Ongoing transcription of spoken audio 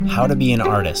How to Be an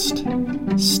Artist,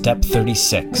 Step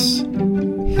 36,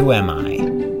 Who Am I?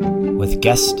 With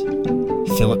guest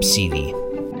Philip Seavey.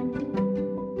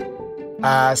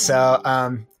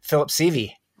 Philip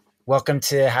Seavey, welcome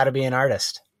to How to Be an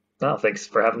Artist. Oh, thanks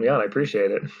for having me on. I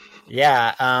appreciate it.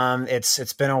 Yeah,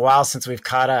 it's been a while since we've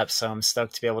caught up, so I'm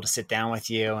stoked to be able to sit down with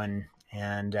you and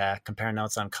compare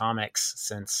notes on comics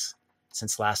since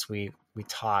last we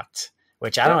talked.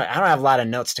 Which I don't have a lot of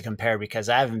notes to compare because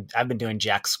I've been doing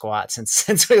jack squat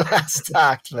since we last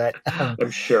talked. But I'm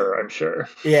sure.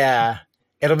 Yeah,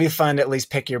 it'll be fun to at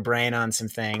least pick your brain on some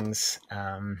things.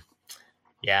 And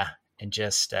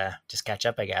just catch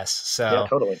up, I guess. So yeah,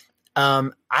 totally.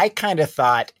 I kind of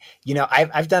thought,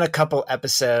 I've done a couple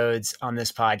episodes on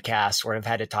this podcast where I've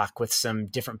had to talk with some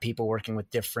different people working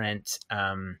with different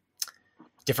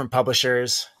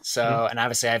publishers. So, and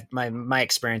obviously my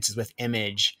experiences with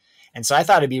Image. And so I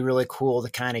thought it'd be really cool to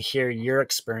kind of hear your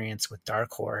experience with Dark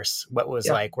Horse, what was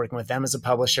like working with them as a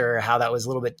publisher, how that was a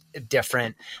little bit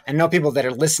different. I know people that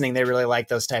are listening, they really like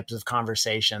those types of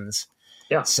conversations.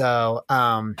 Yeah. So,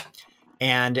 I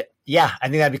think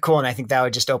that'd be cool. And I think that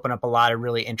would just open up a lot of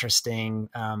really interesting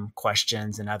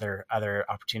questions and other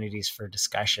opportunities for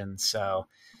discussion. So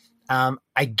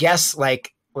I guess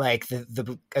like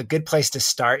a good place to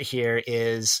start here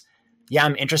is,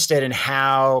 I'm interested in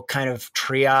how kind of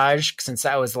Triage, since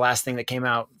that was the last thing that came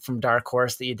out from Dark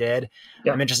Horse that you did.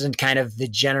 Yeah. I'm interested in kind of the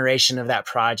generation of that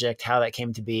project, how that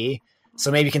came to be. So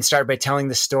maybe you can start by telling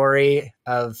the story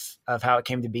of how it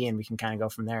came to be, and we can kind of go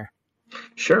from there.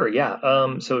 Sure, yeah.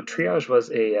 So Triage was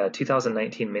a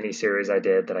 2019 miniseries I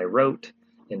did that I wrote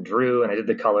and drew, and I did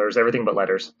the colors, everything but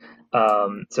letters.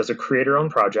 So it's a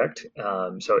creator-owned project.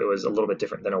 So it was a little bit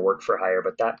different than a work for hire,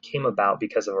 but that came about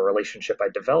because of a relationship I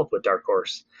developed with Dark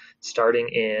Horse. Starting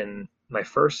in my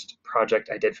first project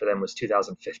I did for them was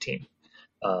 2015,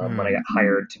 when I got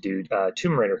hired to do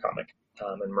Tomb Raider comic.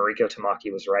 And Mariko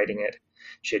Tamaki was writing it.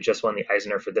 She had just won the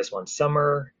Eisner for this one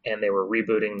summer, and they were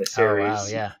rebooting the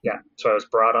series. Oh, wow, yeah. So I was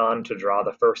brought on to draw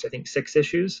the first, I think, 6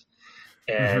 issues.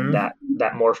 And that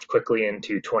morphed quickly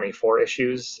into 24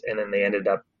 issues, and then they ended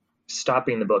up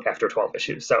stopping the book after 12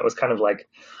 issues. So it was kind of like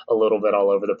a little bit all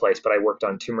over the place, but I worked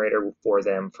on Tomb Raider for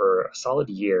them for a solid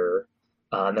year.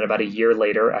 And then about a year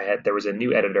later, there was a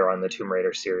new editor on the Tomb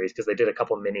Raider series because they did a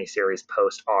couple mini series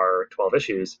post our 12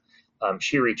 issues.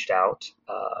 She reached out.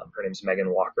 Her name's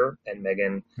Megan Walker, and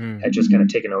Megan had just kind of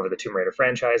taken over the Tomb Raider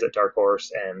franchise at Dark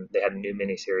Horse, and they had a new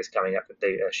mini series coming up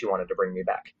that she wanted to bring me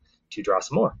back to draw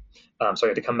some more. So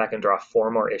I had to come back and draw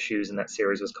 4 more issues, and that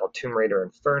series was called Tomb Raider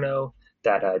Inferno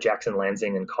that Jackson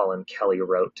Lansing and Colin Kelly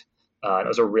wrote. And it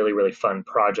was a really, really fun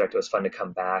project. It was fun to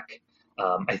come back.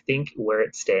 I think where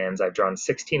it stands, I've drawn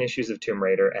 16 issues of Tomb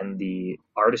Raider, and the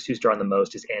artist who's drawn the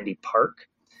most is Andy Park,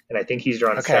 and I think he's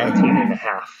drawn 17 and a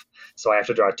half. So I have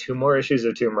to draw 2 more issues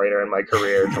of Tomb Raider in my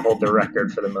career to hold the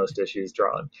record for the most issues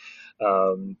drawn.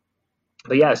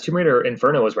 But yeah, as Tomb Raider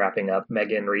Inferno was wrapping up,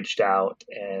 Megan reached out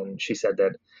and she said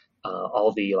that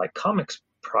all the comics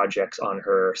projects on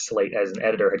her slate as an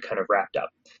editor had kind of wrapped up.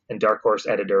 And Dark Horse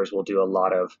editors will do a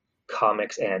lot of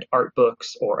comics and art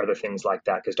books or other things like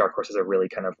that, because Dark Horse has a really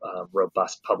kind of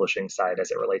robust publishing side as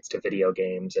it relates to video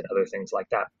games and other things like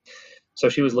that. So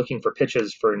she was looking for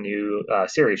pitches for a new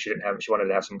series. She wanted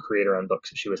to have some creator-owned books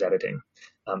that she was editing.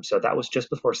 So that was just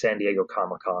before San Diego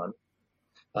Comic-Con.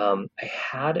 I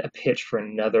had a pitch for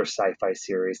another sci-fi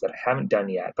series that I haven't done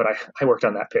yet, but I worked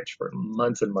on that pitch for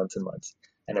months and months and months.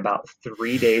 And about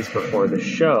 3 days before the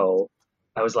show,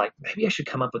 I was like, maybe I should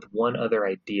come up with one other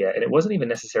idea. And it wasn't even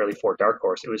necessarily for Dark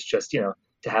Horse. It was just, to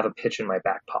have a pitch in my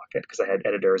back pocket, because I had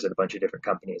editors at a bunch of different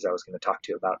companies I was going to talk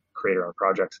to about creator-owned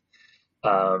projects.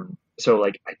 So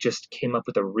I just came up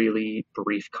with a really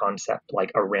brief concept,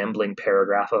 like a rambling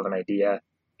paragraph of an idea.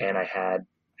 And I had,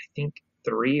 I think,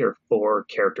 3 or 4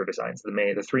 character designs.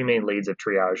 The 3 main leads of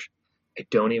Triage. I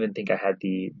don't even think I had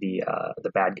the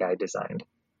bad guy designed.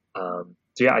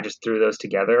 So yeah, I just threw those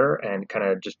together and kind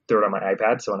of just threw it on my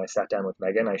iPad. So when I sat down with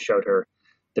Megan, I showed her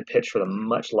the pitch for the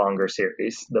much longer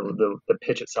series. The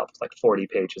pitch itself was like 40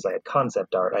 pages. I had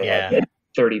concept art. I had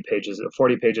 40 pages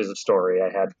of story. I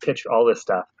had pitch, all this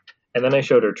stuff. And then I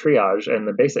showed her Triage, and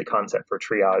the basic concept for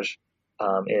Triage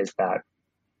is that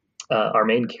our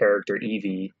main character,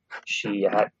 Evie, she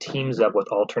teams up with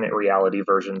alternate reality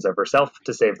versions of herself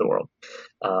to save the world.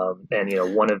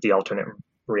 And one of the alternate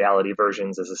reality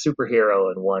versions is a superhero,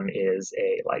 and one is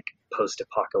a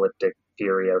post-apocalyptic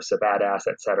Furiosa badass,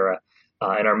 etc.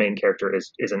 And our main character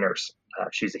is a nurse.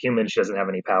 She's a human. She doesn't have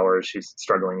any powers. She's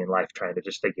struggling in life, trying to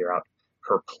just figure out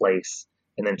her place.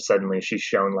 And then suddenly she's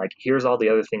shown, here's all the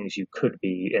other things you could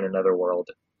be in another world.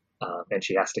 and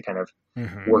she has to kind of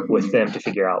Mm-hmm. work with them to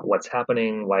figure out what's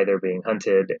happening, why they're being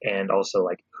hunted, and also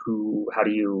like how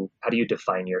do you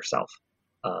define yourself?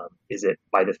 Is it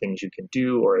by the things you can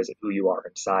do, or is it who you are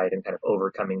inside, and kind of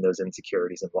overcoming those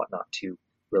insecurities and whatnot to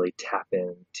really tap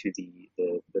into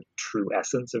the true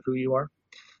essence of who you are?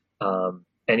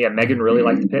 And yeah, Megan really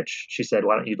liked the pitch. She said,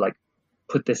 "Why don't you like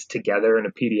put this together in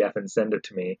a PDF and send it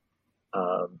to me?"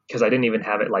 Because I didn't even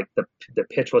have it like the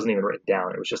pitch wasn't even written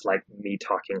down. It was just like me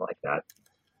talking like that.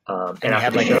 And And you after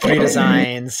had the like show, the three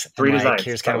designs, and three like designs.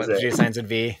 here's kind That of was what the it. three designs would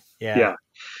be. Yeah. Yeah.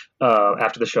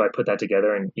 After the show, I put that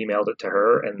together and emailed it to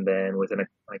her, and then within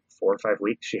like 4 or 5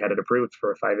 weeks, she had it approved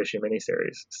for a 5 issue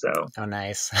miniseries. So, Oh,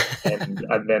 nice. and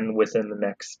then within the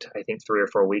next, I think 3 or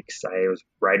 4 weeks, I was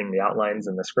writing the outlines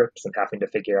and the scripts and having to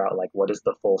figure out like what does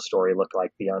the full story look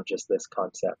like beyond just this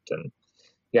concept. And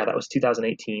yeah, that was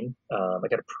 2018. I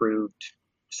got approved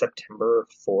September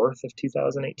 4th of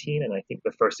 2018, and I think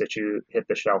the first issue hit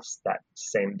the shelves that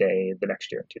same day the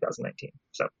next year in 2019.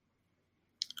 So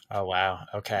Oh, wow.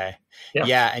 Okay. yeah,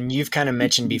 Yeah. And you've kind of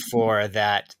mentioned before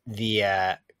that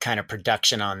the kind of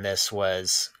production on this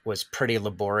was pretty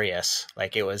laborious.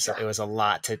 Like it was a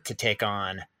lot to take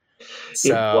on. it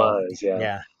So was. Yeah.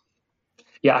 yeah.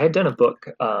 Yeah, I had done a book,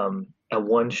 a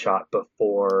one shot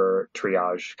before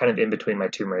Triage, kind of in between my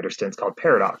Tomb Raider stints called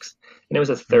Paradox. And it was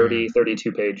a Mm,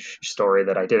 32 page story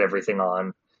that I did everything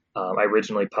on. I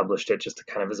originally published it just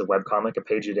kind of as a webcomic, a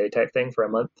page a day type thing for a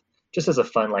month, just as a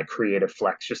fun, like creative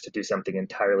flex, just to do something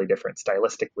entirely different,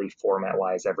 stylistically, format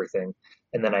wise, everything.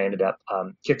 And then I ended up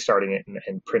kickstarting it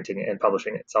and printing it and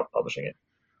publishing it, self publishing it.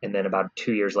 And then about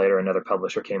 2 years later, another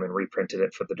publisher came and reprinted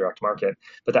it for the direct market,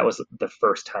 but that was the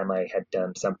first time I had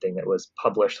done something that was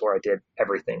published where I did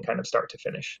everything kind of start to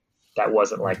finish. That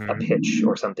wasn't like a hmm. pitch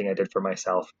or something I did for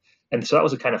myself. And so that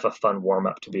was a kind of a fun warm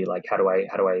up to be like, how do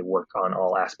I work on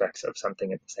all aspects of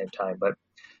something at the same time? But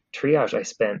Triage, I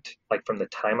spent like from the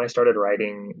time I started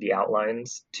writing the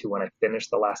outlines to when I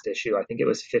finished the last issue, I think it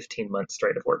was 15 months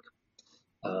straight of work.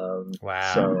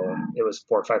 Wow. So it was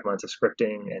 4 or 5 months of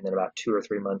scripting and then about 2 or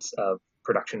 3 months of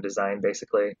production design,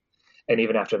 basically. And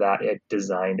even after that, it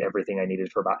designed everything I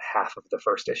needed for about half of the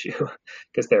first issue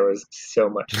because there was so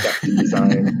much stuff to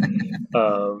design.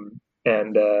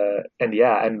 And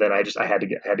yeah, and then I had to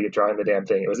get drawing the damn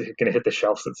thing. It was going to hit the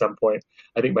shelves at some point.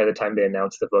 I think by the time they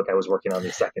announced the book, I was working on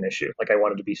the second issue. Like I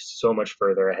wanted to be so much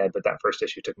further ahead, but that first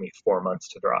issue took me 4 months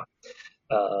to draw.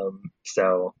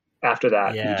 So after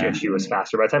that, each Yeah. issue was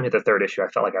faster. By the time I hit the third issue, I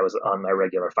felt like I was on my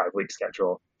regular 5 week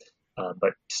schedule.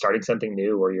 But starting something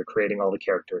new where you're creating all the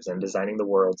characters and designing the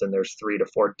worlds, and there's 3 to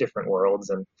 4 different worlds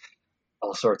and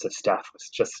all sorts of stuff was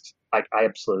just, I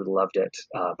absolutely loved it.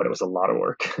 But it was a lot of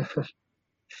work.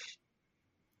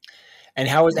 And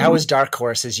how was Dark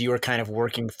Horse as you were kind of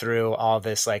working through all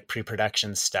this like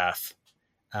pre-production stuff?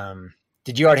 Um,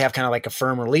 did you already have kind of like a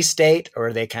firm release date, or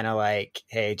are they kind of like,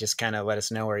 hey, just kind of let us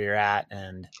know where you're at?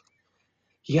 And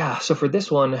Yeah, so for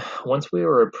this one, once we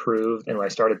were approved and I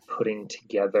started putting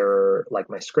together like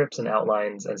my scripts and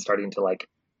outlines and starting to like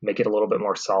make it a little bit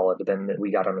more solid, then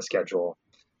we got on the schedule.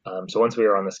 So once we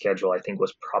were on the schedule, I think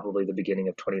was probably the beginning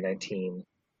of 2019,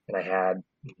 and I had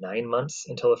 9 months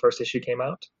until the first issue came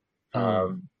out.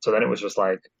 hmm. So then it was just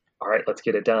like, all right, let's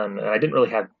get it done. And I didn't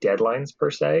really have deadlines per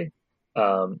se,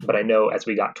 but I know as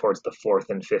we got towards the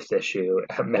fourth and fifth issue,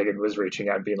 Megan was reaching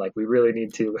out and being like, we really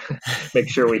need to make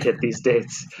sure we hit these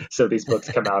dates so these books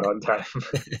come out on time.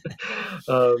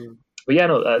 But yeah,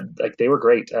 no, like they were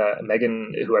great.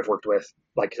 Megan, who I've worked with,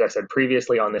 like I said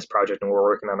previously on this project, and we're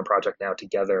working on a project now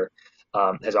together,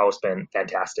 has always been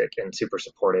fantastic and super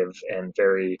supportive and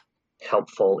very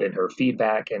helpful in her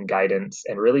feedback and guidance,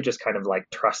 and really just kind of like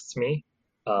trusts me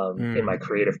in my Mm,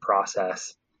 creative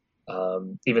process.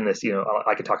 Even this,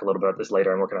 I could talk a little bit about this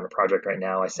later. I'm working on a project right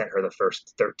now. I sent her the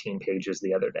first 13 pages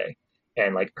the other day,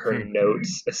 and like her hmm.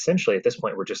 notes essentially at this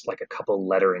point were just like a couple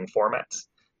lettering formats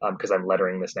because I'm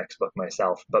lettering this next book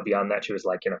myself. But beyond that, she was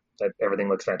like, everything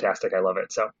looks fantastic. I love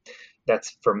it. So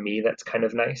that's for me, that's kind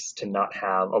of nice to not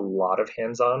have a lot of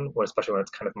hands-on, especially when it's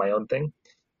kind of my own thing.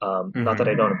 Not that Hmm.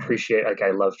 I don't appreciate, like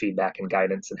I love feedback and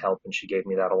guidance and help, and she gave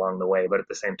me that along the way. But at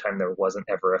the same time, there wasn't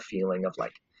ever a feeling of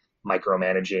like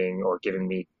micromanaging or giving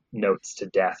me notes to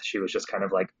death. She was just kind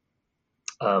of like,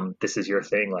 this is your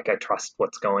thing. Like I trust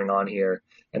what's going on here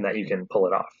and that you can pull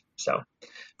it off. So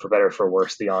for better or for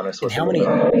worse, the honest And was the how name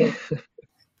many of it.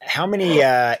 how many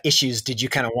issues did you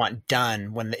kind of want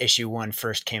done when the issue one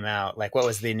first came out? Like, what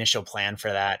was the initial plan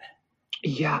for that?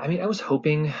 Yeah, I mean, I was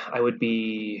hoping I would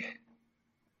be,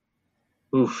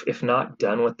 if not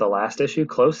done with the last issue,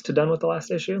 close to done with the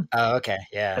last issue. Oh, okay, And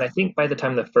yeah. I think by the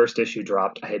time the first issue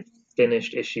dropped, I had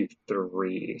finished issue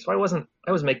 3. So I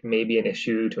was maybe an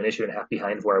issue to an issue and a half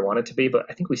behind where I wanted to be, but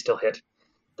I think we still hit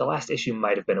the last issue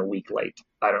might have been a week late.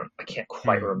 I can't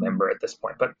quite remember at this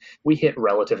point, but we hit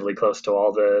relatively close to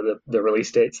all the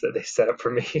release dates that they set up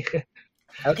for me.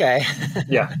 Okay.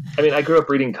 Yeah. I mean, I grew up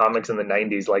reading comics in the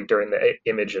 90s, like during the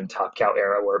Image and Top Cow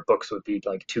era where books would be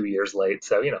like 2 years late.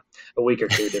 So, a week or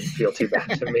two didn't feel too bad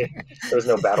to me. There was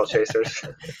no Battle Chasers.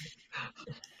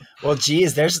 Well,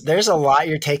 geez, there's a lot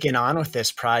you're taking on with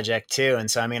this project too.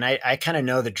 And so, I mean, I kind of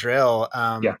know the drill.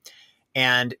 Yeah.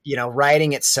 And,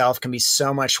 writing itself can be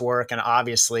so much work. And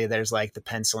obviously there's like the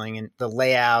penciling and the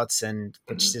layouts and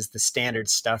which is the standard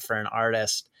stuff for an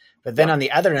artist. But then on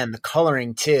the other end, the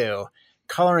coloring too.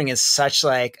 Coloring is such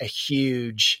like a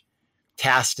huge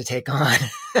task to take on.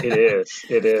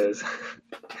 It is.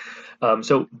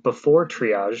 So before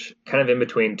Triage, kind of in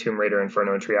between Tomb Raider,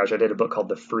 Inferno, and Triage, I did a book called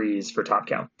The Freeze for Top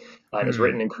Cow. It was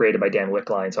written and created by Dan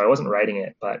Wickline, so I wasn't writing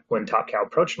it. But when Top Cow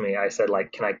approached me, I said,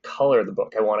 like, can I color the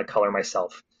book? I want to color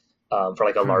myself for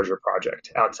like a larger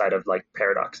project outside of like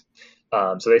Paradox.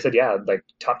 So they said, yeah, like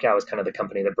Top Cow is kind of the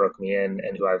company that broke me in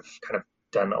and who I've kind of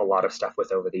done a lot of stuff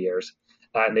with over the years.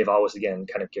 And they've always, again,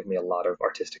 kind of given me a lot of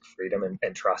artistic freedom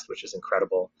and trust, which is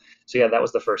incredible. So yeah, that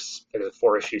was it was a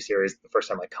 4-issue series, the first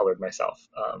time I colored myself.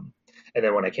 And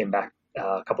then when I came back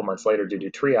a couple months later to do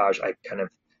Triage,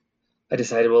 I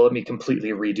decided, well, let me completely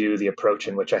redo the approach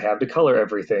in which I have to color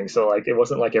everything. So like, it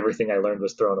wasn't like everything I learned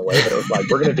was thrown away, but it was like,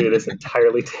 we're going to do this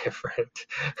entirely different.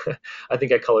 I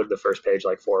think I colored the first page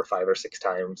like 4 or 5 or 6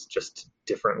 times, just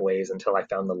different ways until I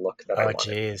found the look that I wanted.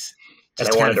 Oh, geez. And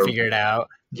I wanted to figure it out.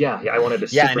 Yeah, I wanted a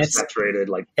super saturated,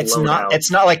 like it's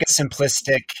not like a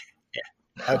simplistic.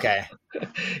 Yeah. Okay.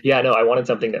 Yeah, no, I wanted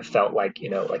something that felt like,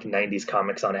 like 90s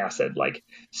comics on acid, like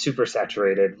super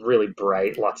saturated, really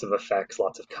bright, lots of effects,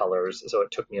 lots of colors. So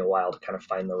it took me a while to kind of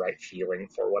find the right feeling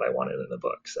for what I wanted in the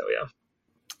book. So yeah.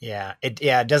 Yeah.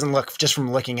 It doesn't look, just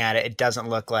from looking at it, it doesn't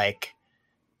look like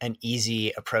an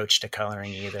easy approach to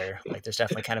coloring either. Like there's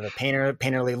definitely kind of a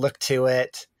painterly look to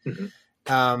it.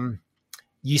 Mm-hmm.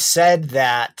 You said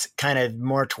that kind of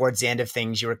more towards the end of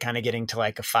things, you were kind of getting to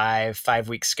like a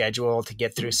 5-week schedule to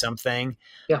get through something.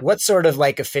 Yeah. What sort of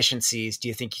like efficiencies do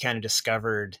you think you kind of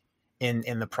discovered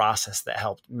in the process that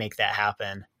helped make that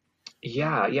happen?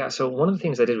 Yeah. So one of the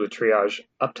things I did with Triage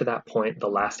up to that point, the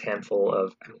last handful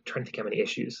of, I'm trying to think how many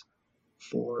issues,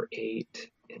 4, 8,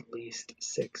 at least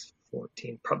 6,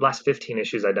 14, last 15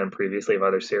 issues I'd done previously of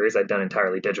other series, I'd done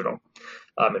entirely digital.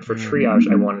 And for Triage,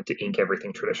 I wanted to ink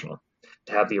everything traditional,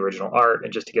 to have the original art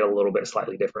and just to get a little bit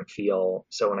slightly different feel.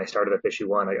 So when I started up issue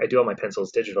 1, I do all my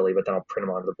pencils digitally, but then I'll print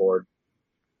them onto the board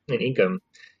and ink them.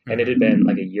 And it had been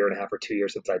like a year and a half or 2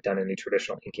 years since I'd done any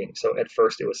traditional inking. So at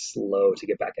first it was slow to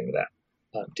get back into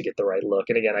that, to get the right look.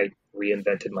 And again, I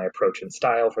reinvented my approach and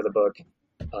style for the book.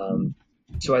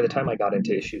 So by the time I got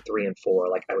into issue 3 and 4,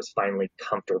 like I was finally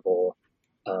comfortable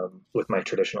with my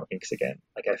traditional inks again.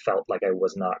 Like I felt like I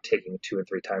was not taking 2 and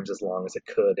 3 times as long as it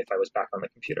could if I was back on the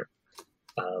computer.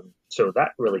 So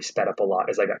that really sped up a lot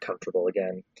as I got comfortable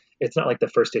again. It's not like the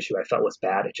first issue I felt was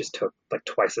bad. It just took like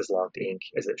twice as long to ink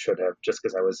as it should have, just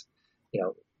because I was,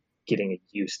 getting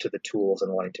used to the tools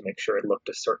and wanting to make sure it looked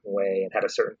a certain way and had a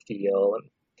certain feel.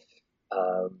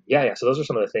 And so those are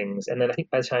some of the things. And then I think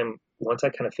by the time, once I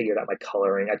kind of figured out my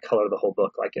coloring, I'd color the whole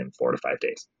book like in 4 to 5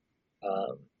 days.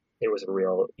 It was a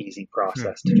real easy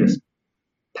process to just,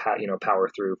 power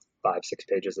through 5-6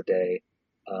 pages a day.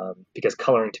 Because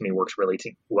coloring to me works really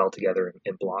well together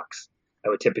in blocks. I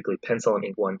would typically pencil and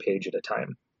ink 1 page at a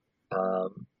time.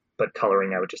 But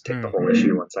coloring, I would just take the whole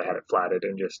issue once I had it flatted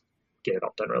and just get it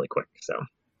all done really quick. So,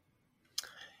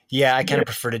 yeah, I kind of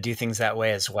prefer to do things that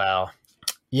way as well.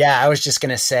 Yeah, I was just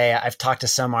going to say, I've talked to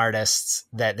some artists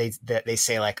that they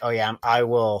say like, oh yeah, I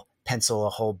will pencil a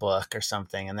whole book or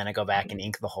something. And then I go back and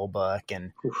ink the whole book.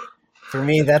 And for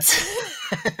me, that's,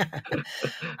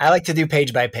 I like to do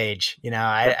page by page,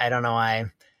 I don't know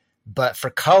why, but for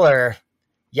color,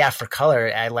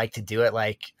 I like to do it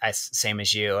like same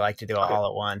as you. I like to do it all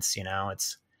at once. I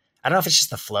don't know if it's just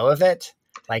the flow of it,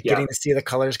 like getting to see the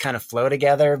colors kind of flow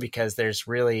together, because there's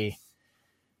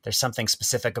something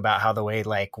specific about how the way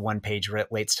like one page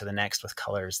relates to the next with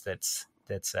colors. That's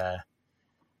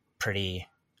pretty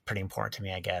important to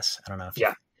me, I guess. I don't know if you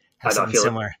have something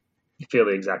similar. I feel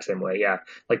the exact same way. Yeah.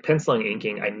 Like penciling,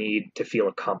 inking, I need to feel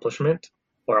accomplishment,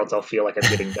 or else I'll feel like I'm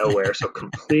getting nowhere. So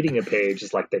completing a page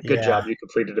is like the good job, you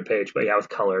completed a page. But with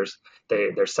colors,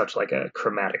 there's such like a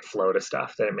chromatic flow to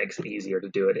stuff that it makes it easier to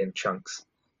do it in chunks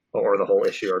or the whole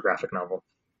issue or graphic novel.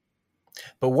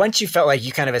 But once you felt like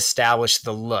you kind of established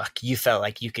the look, you felt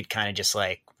like you could kind of just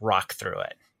like rock through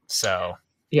it. So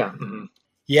yeah. Mm-hmm.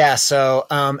 Yeah, so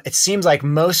it seems like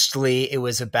mostly it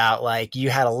was about like you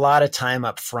had a lot of time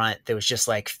up front. There was just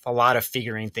like a lot of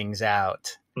figuring things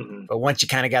out. Hmm. But once you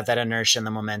kind of got that inertia and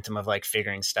the momentum of like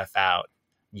figuring stuff out,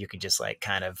 you could just like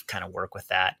kind of work with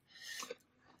that.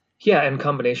 Yeah, and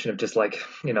combination of just like,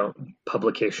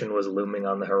 publication was looming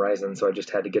on the horizon, so I just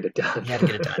had to get it done. You had to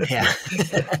get it done.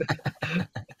 Yeah.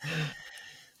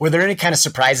 Were there any kind of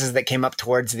surprises that came up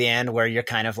towards the end where you're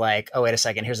kind of like, oh, wait a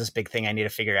second, here's this big thing I need to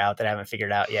figure out that I haven't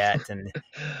figured out yet? And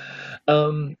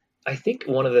um, I think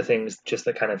one of the things just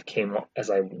that kind of came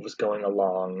as I was going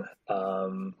along,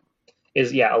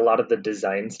 is yeah, a lot of the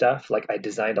design stuff. Like I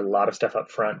designed a lot of stuff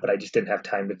up front, but I just didn't have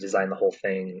time to design the whole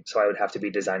thing. So I would have to be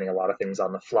designing a lot of things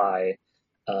on the fly.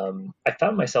 I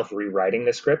found myself rewriting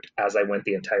the script as I went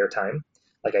the entire time.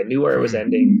 Like I knew where it was hmm,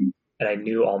 ending and I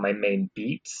knew all my main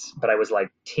beats, but I was like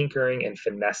tinkering and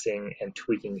finessing and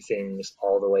tweaking things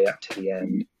all the way up to the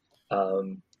end.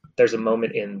 Um, there's a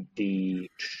moment in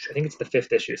I think it's the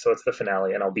fifth issue, so it's the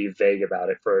finale, and I'll be vague about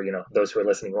it for those who are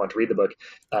listening who want to read the book.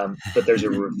 But there's a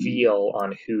reveal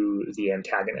on who the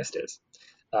antagonist is,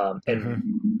 and hmm,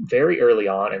 very early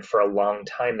on, and for a long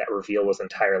time, that reveal was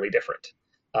entirely different,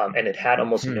 and it had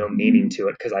almost hmm, no meaning to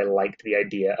it because I liked the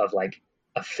idea of like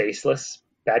a faceless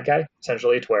bad guy,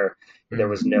 essentially, to where there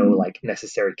hmm. was no like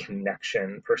necessary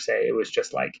connection per se. It was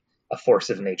just like a force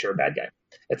of nature bad guy.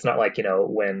 It's not like,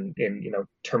 when in,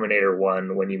 Terminator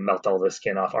 1, when you melt all the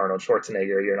skin off Arnold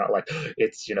Schwarzenegger, you're not like,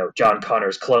 it's, John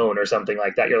Connor's clone or something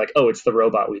like that. You're like, oh, it's the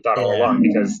robot we thought all Yeah. along,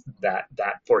 because that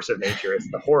force of nature is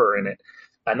the horror in it.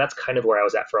 And that's kind of where I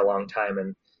was at for a long time.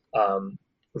 And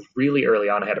really early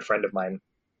on, I had a friend of mine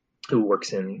who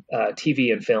works in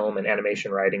TV and film and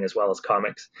animation writing as well as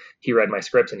comics. He read my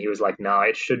scripts and he was like, "Nah,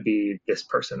 it should be this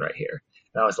person right here."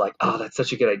 And I was like, "Oh, that's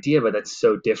such a good idea, but that's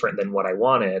so different than what I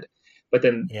wanted." But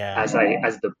then, Yeah.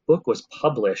 as the book was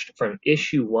published, from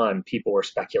issue one, people were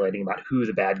speculating about who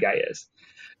the bad guy is,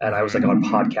 and I was like Hmm. on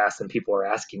podcasts and people were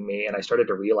asking me, and I started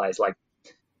to realize like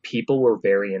people were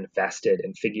very invested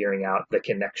in figuring out the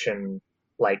connection,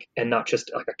 like, and not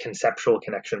just like a conceptual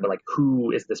connection, but like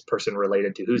who is this person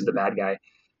related to, who's the bad guy.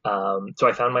 So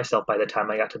I found myself, by the time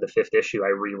I got to the fifth issue, I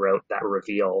rewrote that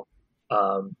reveal,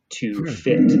 to Hmm.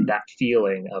 fit that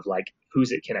feeling of like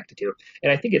who's it connected to.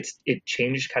 And I think it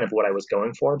changed kind of what I was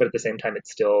going for, but at the same time it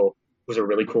still was a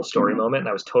really cool story moment, and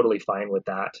I was totally fine with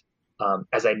that,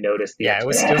 as I noticed the Yeah, it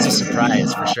was a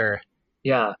surprise for expectations. sure.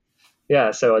 Yeah,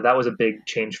 yeah, so that was a big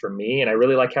change for me, and I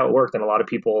really like how it worked, and a lot of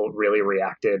people really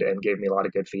reacted and gave me a lot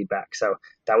of good feedback. So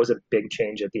that was a big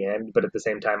change at the end, but at the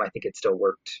same time, I think it still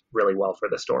worked really well for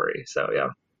the story. So yeah.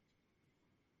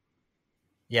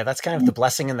 Yeah, that's kind of the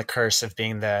blessing and the curse of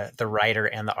being the writer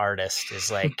and the artist is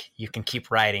like you can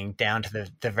keep writing down to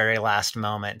the very last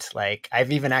moment. Like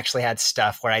I've even actually had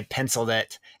stuff where I penciled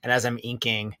it and as I'm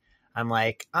inking, I'm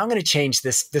like, I'm gonna change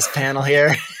this panel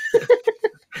here.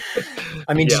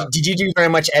 I mean, Yeah. did you do very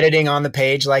much editing on the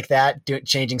page like that?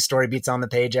 Changing story beats on the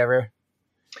page ever?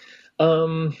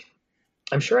 Um,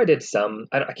 I'm sure I did some.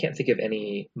 I can't think of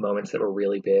any moments that were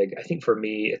really big. I think for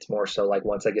me, it's more so like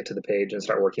once I get to the page and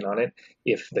start working on it,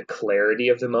 if the clarity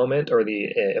of the moment or the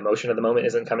emotion of the moment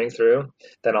isn't coming through,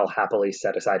 then I'll happily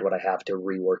set aside what I have to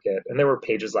rework it. And there were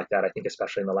pages like that, I think,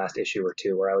 especially in the last issue or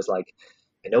two, where I was like,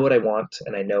 I know what I want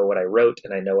and I know what I wrote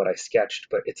and I know what I sketched,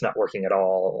 but it's not working at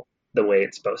all the way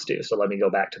it's supposed to. So let me go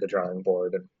back to the drawing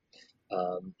board. And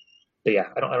but yeah,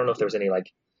 I don't know if there was any like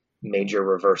major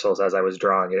reversals as I was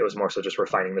drawing it. It was more so just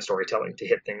refining the storytelling to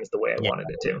hit things the way I Yeah, wanted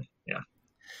it to. Yeah.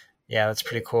 yeah, that's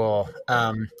pretty cool.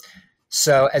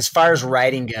 So as far as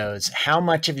writing goes, how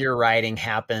much of your writing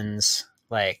happens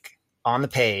like on the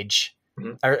page,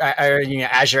 Mhm. or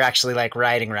as you're actually like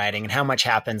writing, and how much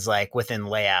happens like within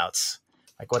layouts?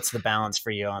 Like, what's the balance for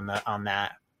you on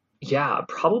that? Yeah,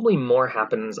 probably more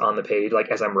happens on the page, like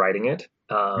as I'm writing it.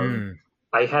 Hmm.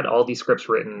 I had all these scripts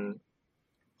written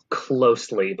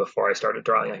closely before I started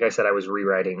drawing. Like I said, I was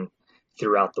rewriting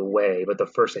throughout the way, but the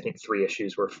first, I think, three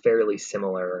issues were fairly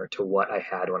similar to what I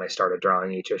had when I started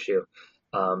drawing each issue.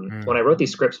 Hmm. When I wrote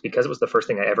these scripts, because it was the first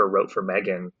thing I ever wrote for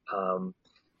Megan,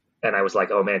 and I was like,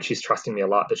 oh man, she's trusting me a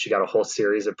lot that she got a whole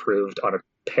series approved on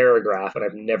a paragraph, and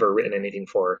I've never written anything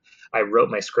for her. I wrote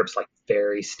my scripts like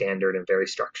very standard and very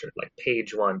structured, like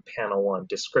page one, panel one,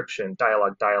 description,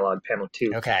 dialogue, panel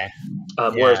two. Okay.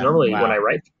 Whereas Yeah. normally Wow.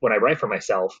 when I write for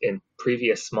myself in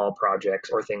previous small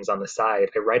projects or things on the side,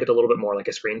 I write it a little bit more like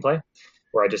a screenplay,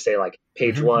 where I just say like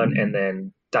page Hmm. one and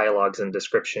then dialogues and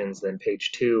descriptions, then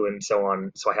page two and so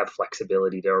on. So I have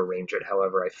flexibility to arrange it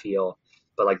however I feel.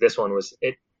 But like this one was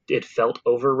it felt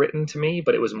overwritten to me,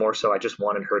 but it was more so I just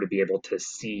wanted her to be able to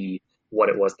see what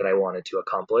it was that I wanted to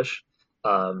accomplish.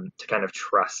 to kind of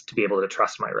to be able to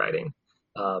trust my writing.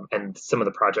 And some of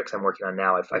the projects I'm working on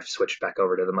now, I've switched back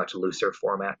over to the much looser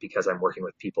format because I'm working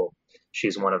with people.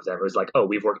 She's one of them who's like, oh,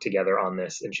 we've worked together on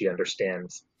this, and she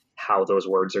understands how those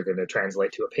words are going to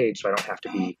translate to a page, so I don't have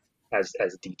to be as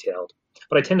detailed.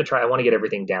 But I tend to try. I want to get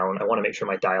everything down. I want to make sure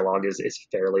my dialogue is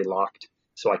fairly locked,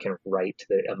 so I can write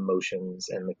the emotions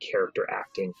and the character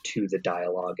acting to the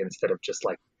dialogue instead of just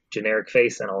like generic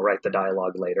face, and I'll write the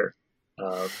dialogue later.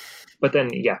 Um, but then,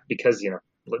 yeah, because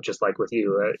just like with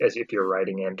you, as if you're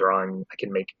writing and drawing, I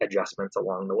can make adjustments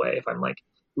along the way. If I'm like,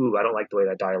 ooh, I don't like the way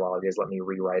that dialogue is, let me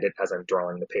rewrite it as I'm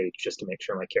drawing the page just to make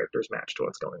sure my characters match to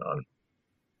what's going on.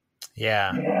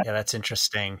 Yeah. Yeah. That's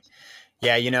interesting.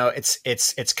 Yeah.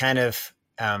 It's kind of,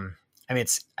 I mean,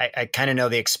 I kind of know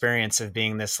the experience of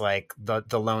being this, like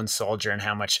the lone soldier, and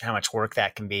how much work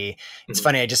that can be. It's Mm-hmm.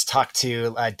 funny. I just talked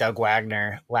to Doug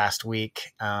Wagner last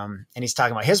week, and he's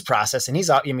talking about his process, and he's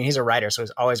a writer, so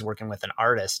he's always working with an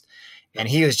artist. And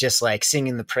he was just like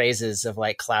singing the praises of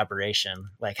like collaboration,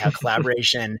 like how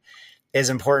collaboration is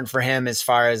important for him as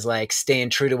far as like staying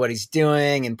true to what he's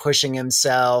doing and pushing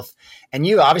himself. And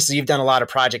you've done a lot of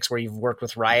projects where you've worked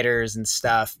with writers and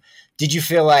stuff. Did you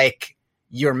feel like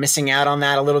you're missing out on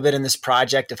that a little bit in this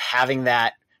project of having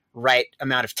that right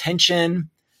amount of tension?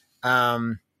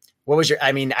 What was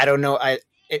I mean, I don't know.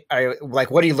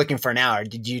 What are you looking for now? Or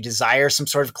did you desire some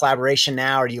sort of collaboration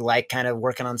now? Or do you like kind of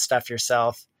working on stuff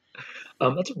yourself?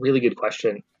 That's a really good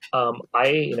question.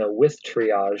 With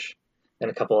Triage and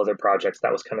a couple other projects,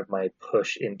 that was kind of my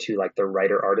push into like the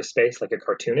writer artist space, like a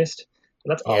cartoonist.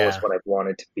 And that's always Yeah. what I've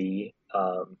wanted to be.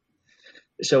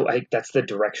 That's the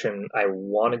direction I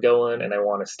want to go in and I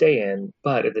want to stay in.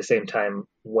 But at the same time,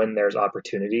 when there's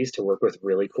opportunities to work with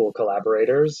really cool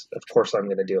collaborators, of course I'm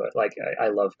going to do it. Like I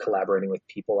love collaborating with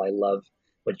people. I love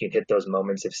when you hit those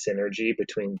moments of synergy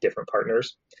between different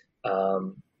partners.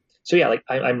 Um, so yeah, like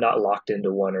I'm not locked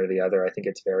into one or the other. I think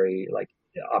it's very like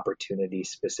opportunity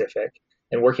specific.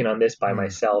 And working on this by Mm.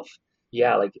 myself,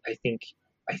 yeah, like I think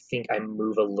I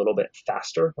move a little bit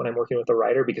faster when I'm working with a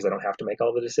writer because I don't have to make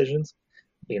all the decisions.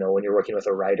 When you're working with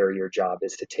a writer, your job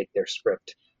is to take their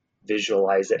script,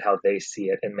 visualize it how they see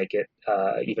it, and make it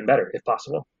even better if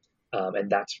possible. And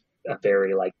that's a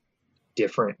very like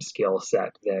different skill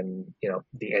set than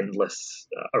the endless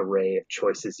array of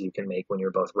choices you can make when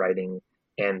you're both writing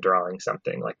and drawing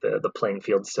something. Like the playing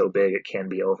field's so big it can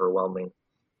be overwhelming.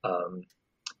 Um,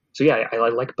 so yeah, I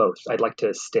like both. I'd like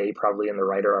to stay probably in the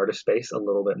writer artist space a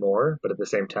little bit more, but at the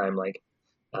same time, like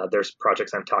there's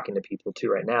projects I'm talking to people to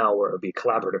right now where it would be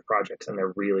collaborative projects and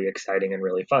they're really exciting and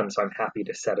really fun. So I'm happy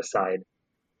to set aside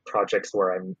projects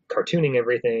where I'm cartooning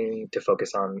everything to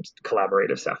focus on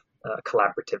collaborative stuff.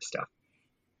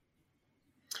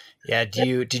 Yeah.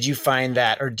 Did you find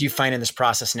that, or do you find in this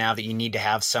process now that you need to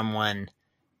have someone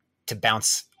to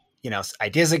bounce,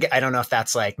 ideas again? I don't know if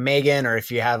that's like Megan, or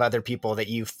if you have other people that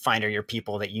you find are your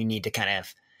people that you need to kind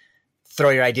of throw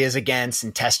your ideas against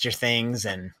and test your things.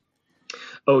 And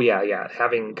Oh yeah, yeah.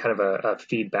 Having kind of a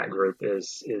feedback group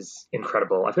is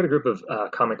incredible. I've got a group of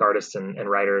comic artists and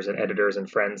writers and editors and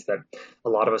friends that a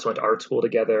lot of us went to art school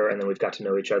together, and then we've got to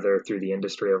know each other through the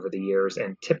industry over the years.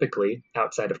 And typically,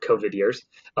 outside of COVID years,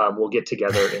 we'll get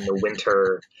together in the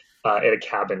winter at a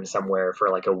cabin somewhere for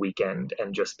like a weekend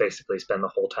and just basically spend the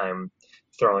whole time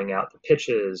throwing out the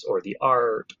pitches or the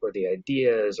art or the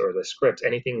ideas or the scripts,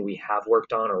 anything we have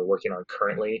worked on or working on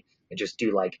currently, and just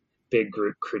do like big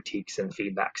group critiques and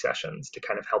feedback sessions to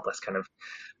kind of help us kind of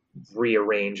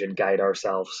rearrange and guide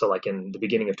ourselves. So like in the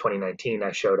beginning of 2019,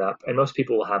 I showed up and most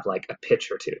people will have like a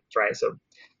pitch or two, right? So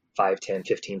 5, 10,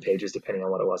 15 pages, depending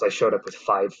on what it was. I showed up with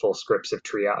 5 full scripts of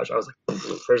Triage. I was like,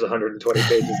 there's 120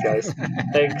 pages, guys.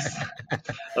 Thanks.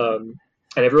 Um,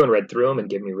 and everyone read through them and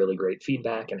gave me really great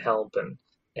feedback and help. And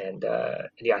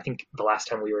yeah, I think the last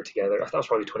time we were together, I thought it was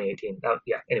probably 2018.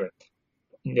 Yeah, anyway,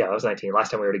 yeah, I was 19.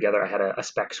 Last time we were together, I had a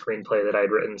spec screenplay that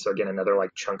I'd written. So again, another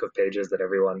like chunk of pages that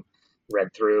everyone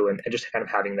read through, and just kind of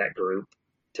having that group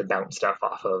to bounce stuff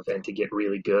off of and to get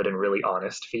really good and really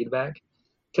honest feedback.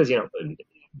 Because,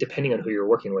 depending on who you're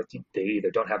working with, they either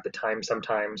don't have the time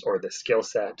sometimes or the skill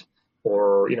set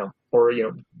or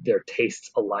their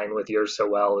tastes align with yours so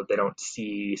well that they don't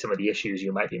see some of the issues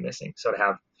you might be missing. So to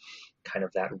have kind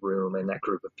of that room and that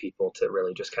group of people to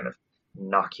really just kind of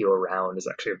knock you around is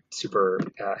actually a super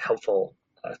helpful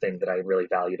thing that I really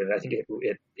valued, and I think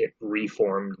it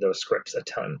reformed those scripts a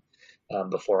ton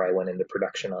before I went into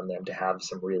production on them to have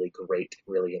some really great,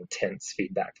 really intense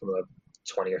feedback from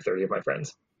 20 or 30 of my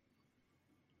friends.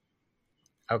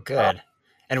 oh, good.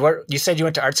 And where you said you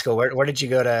went to art school? Where did you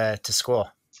go to school?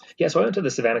 Yeah, so I went to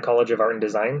the Savannah College of Art and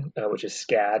Design, which is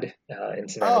SCAD in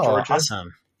Savannah, Oh, Georgia.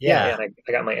 awesome. Yeah, Yeah. and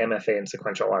I got my MFA in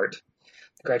sequential art.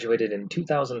 I graduated in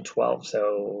 2012,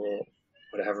 so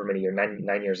whatever many years,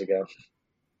 9 years ago.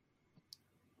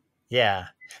 Yeah.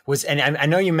 And I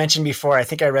know you mentioned before, I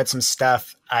think I read some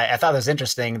stuff. I thought it was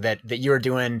interesting that you were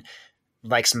doing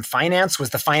like some finance.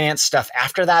 Was the finance stuff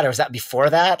after that or was that before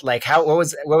that? Like what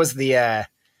was the,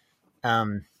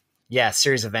 um, yeah,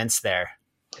 series of events there,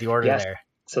 the order Yes. there?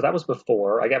 So that was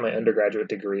before I got my undergraduate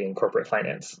degree in corporate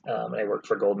finance. And I worked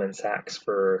for Goldman Sachs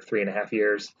for 3.5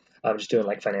 years, just doing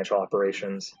like financial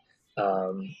operations.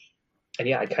 Um, and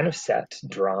yeah, I kind of set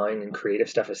drawing and creative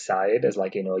stuff aside as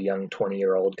like, a young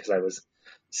 20-year-old because I was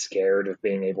scared of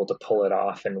being able to pull it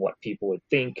off and what people would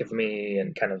think of me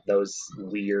and kind of those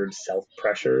weird self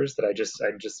pressures that I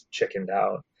just chickened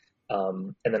out.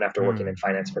 And then after working in Hmm.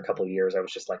 finance for a couple of years, I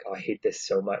was just like, oh, I hate this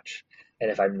so much. And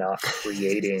if I'm not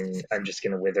creating, I'm just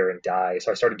going to wither and die.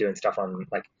 So I started doing stuff on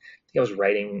like, I think I was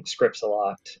writing scripts a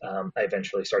lot. I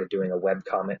eventually started doing a web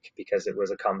comic because it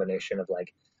was a combination of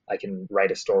like, I can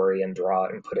write a story and draw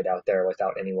it and put it out there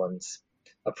without anyone's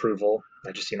approval.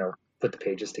 I just, put the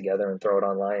pages together and throw it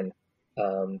online.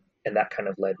 And that kind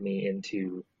of led me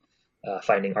into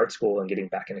finding art school and getting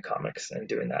back into comics and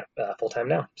doing that full time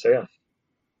now. So yeah.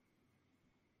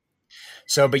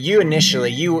 So, but you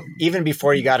initially, even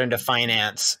before you got into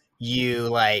finance, you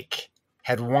like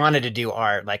had wanted to do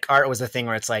art. Like art was a thing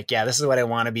where it's like, yeah, this is what I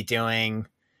want to be doing.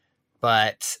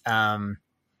 But,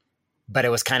 but it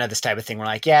was kind of this type of thing where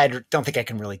like, yeah, I don't think I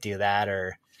can really do that.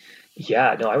 Or,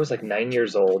 Yeah, no, I was like 9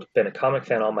 years old, been a comic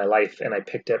fan all my life, and I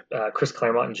picked up Chris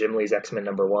Claremont and Jim Lee's X Men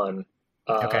 #1.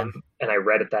 okay. And I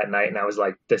read it that night, and I was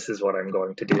like, this is what I'm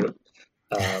going to do.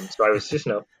 So I was just,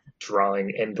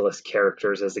 drawing endless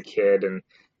characters as a kid. And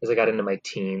as I got into my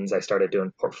teens, I started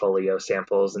doing portfolio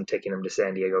samples and taking them to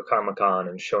San Diego Comic Con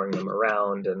and showing them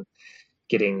around and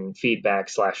getting feedback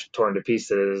slash torn to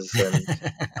pieces.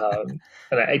 Um,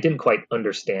 and I didn't quite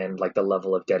understand like the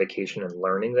level of dedication and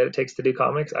learning that it takes to do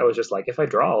comics. I was just like, if I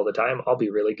draw all the time, I'll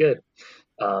be really good.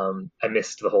 I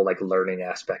missed the whole like learning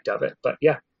aspect of it, but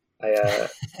yeah, I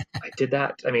did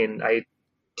that. I mean, I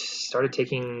started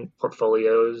taking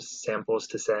portfolios samples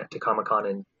to Comic Con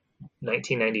in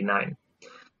 1999.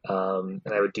 And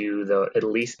I would do at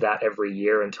least that every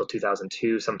year until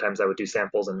 2002. Sometimes I would do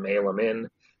samples and mail them in.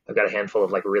 I've got a handful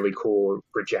of like really cool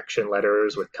rejection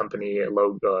letters with company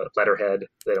logo letterhead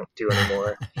they don't do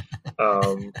anymore.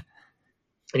 Um,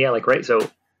 and yeah, like right.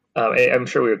 So I'm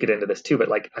sure we would get into this too, but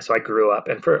like so I grew up,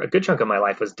 and for a good chunk of my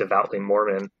life was devoutly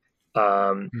Mormon.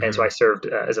 And so Hmm. I served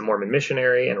as a Mormon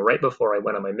missionary. And right before I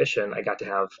went on my mission, I got to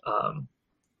have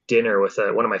dinner with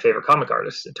one of my favorite comic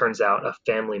artists. It turns out a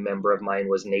family member of mine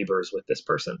was neighbors with this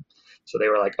person. So they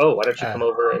were like, oh, why don't you Uh, come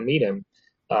over and meet him?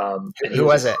 And he who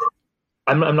was was this, it?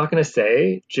 I'm not going to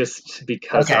say just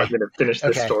because I'm Okay. going to finish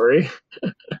this Okay. story.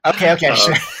 Okay. Okay.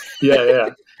 Sure. Um, yeah, yeah.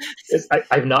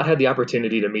 I've not had the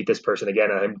opportunity to meet this person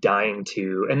again, and I'm dying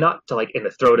to, and not to like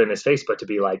throw it in his face, but to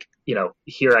be like,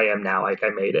 here I am now, like I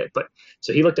made it. But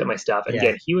so he looked at my stuff, and Yeah.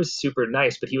 again, he was super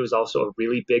nice, but he was also a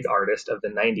really big artist of the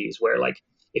 '90s, where like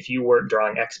if you weren't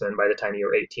drawing X-Men by the time you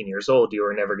were 18 years old, you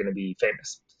were never going to be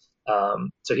famous.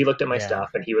 So he looked at my Yeah.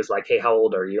 stuff, and he was like, "Hey, how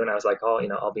old are you?" And I was like, "Oh,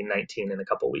 I'll be 19 in a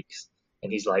couple weeks."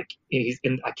 And he's like,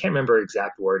 I can't remember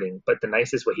exact wording, but the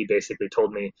nicest way he basically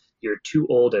told me, you're too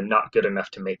old and not good enough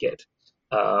to make it.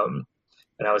 Um,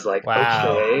 and I was like, Wow.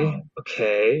 okay,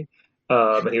 okay.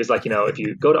 And he was like, if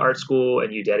you go to art school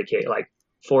and you dedicate like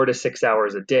 4 to 6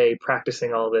 hours a day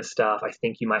practicing all this stuff, I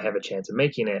think you might have a chance of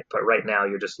making it. But right now,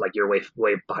 you're just like, you're way,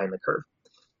 way behind the curve.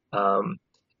 Um,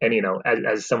 and,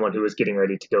 as someone who was getting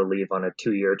ready to go leave on a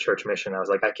 2-year church mission, I was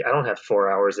like, I don't have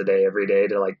 4 hours a day every day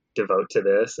to like devote to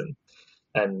this.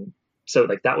 And so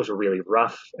like that was really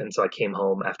rough. And so I came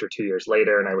home after 2 years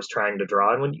later and I was trying to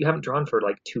draw. And when you haven't drawn for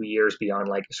like 2 years beyond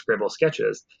like scribble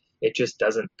sketches, it just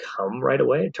doesn't come right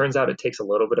away. It turns out it takes a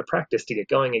little bit of practice to get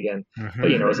going again.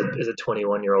 But Hmm. as a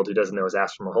 21-year-old who doesn't know his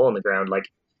ass from a hole in the ground, like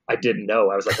I didn't know.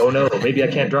 I was like, oh no, maybe I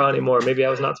can't draw anymore. Maybe I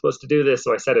was not supposed to do this.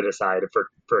 So I set it aside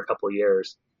for a couple of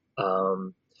years.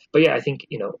 Um, but yeah, I think,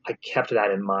 I kept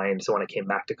that in mind. So when I came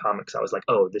back to comics, I was like,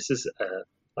 oh, this is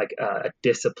a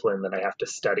discipline that I have to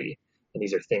study. And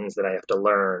these are things that I have to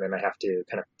learn, and I have to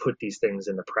kind of put these things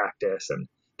into practice. And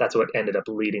that's what ended up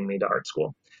leading me to art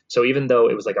school. So even though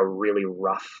it was like a really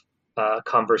rough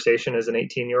conversation as an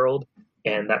 18-year-old,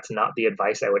 and that's not the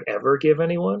advice I would ever give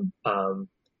anyone,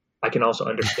 I can also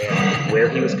understand where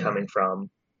he was coming from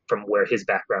where his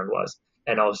background was.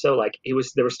 And also like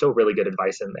there was still really good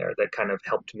advice in there that kind of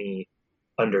helped me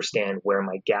understand where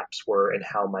my gaps were and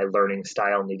how my learning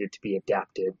style needed to be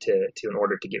adapted to in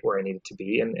order to get where I needed to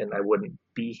be. And I wouldn't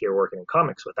be here working in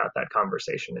comics without that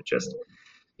conversation. It just,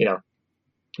 you know,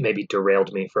 maybe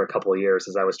derailed me for a couple of years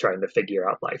as I was trying to figure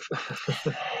out life.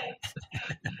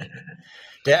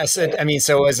 Yeah, so, I mean,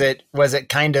 so was it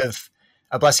kind of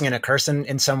a blessing and a curse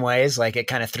in some ways? Like it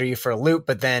kind of threw you for a loop,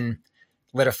 but then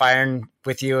lit a fire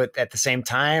with you at the same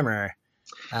time, or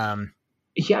um,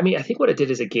 Yeah, I mean, I think what it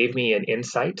did is it gave me an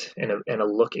insight and a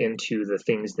look into the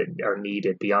things that are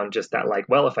needed beyond just that, like,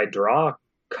 well, if I draw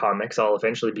comics, I'll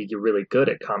eventually be really good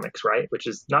at comics, right? Which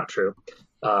is not true.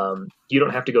 You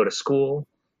don't have to go to school.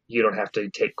 You don't have to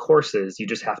take courses. You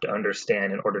just have to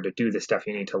understand in order to do the stuff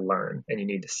you need to learn and you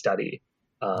need to study.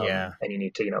 yeah, And you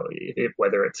need to,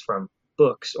 whether it's from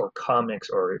books or comics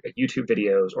or YouTube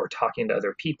videos or talking to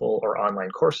other people or online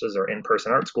courses or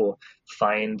in-person art school,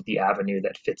 find the avenue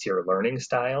that fits your learning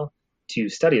style to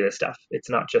study this stuff. It's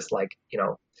not just like,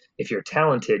 if you're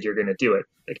talented, you're going to do it.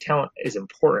 Like talent is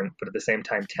important, but at the same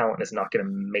time, talent is not going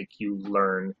to make you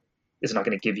learn. It's not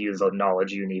going to give you the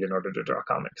knowledge you need in order to draw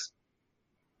comics.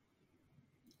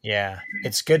 yeah.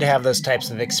 It's good to have those types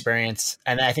of experience,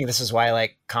 and I think this is why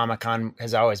like Comic-Con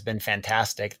has always been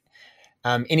fantastic.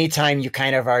 Anytime you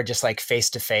kind of are just like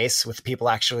face to face with people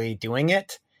actually doing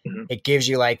it, Mm-hmm. it gives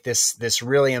you like this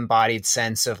really embodied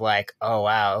sense of like, oh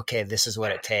wow, okay, this is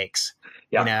what it takes.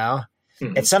 You Yeah. know,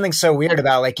 Mm-hmm. it's something so weird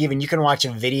about like even you can watch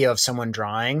a video of someone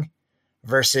drawing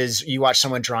versus you watch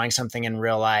someone drawing something in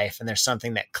real life, and there's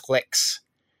something that clicks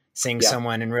seeing Yeah.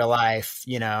 someone in real life,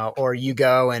 or you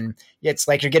go and it's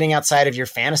like you're getting outside of your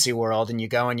fantasy world and you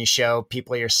go and you show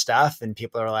people your stuff and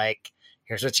people are like,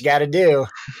 here's what you got to do.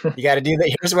 You got to do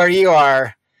that. Here's where you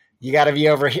are. You got to be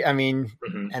over here. I mean,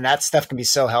 Mm-hmm. and that stuff can be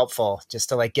so helpful just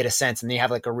to like get a sense. And then you have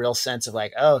like a real sense of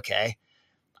like, oh, okay,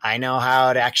 I know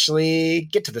how to actually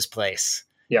get to this place,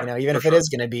 Yeah, even for if it sure. is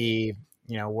going to be,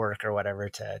 work or whatever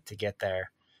to get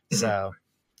there. Mm-hmm. So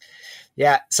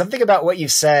yeah, something about what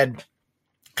you've said,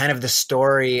 kind of the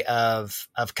story of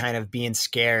kind of being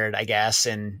scared, I guess,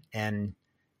 and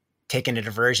taking a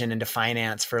diversion into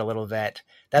finance for a little bit.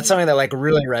 That's Mm-hmm. something that like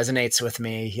really resonates with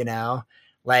me.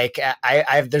 Like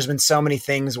I've there's been so many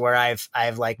things where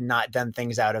I've like not done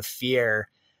things out of fear,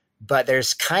 but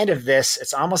there's kind of this,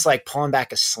 it's almost like pulling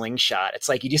back a slingshot. It's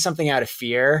like you do something out of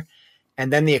fear,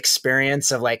 and then the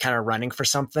experience of like kind of running for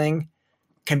something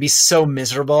can be so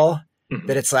miserable Mm-hmm.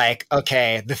 that it's like,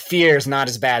 okay, the fear is not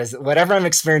as bad as whatever I'm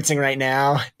experiencing right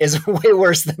now is way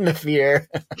worse than the fear.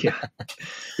 Yeah.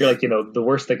 You're like, the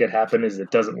worst that could happen is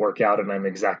it doesn't work out and I'm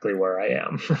exactly where I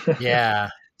am. Yeah.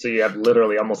 So you have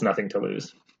literally almost nothing to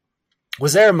lose.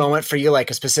 Was there a moment for you, like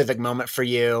a specific moment for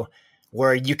you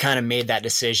where you kind of made that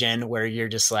decision where you're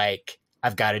just like,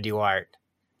 I've got to do art?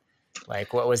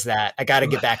 Like, what was that? I got to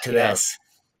get back to Yeah, this.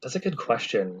 that's a good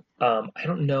question. I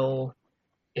don't know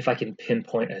if I can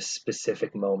pinpoint a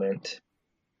specific moment,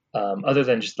 other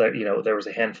than just that, there was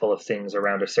a handful of things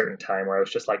around a certain time where I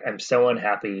was just like, I'm so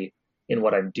unhappy in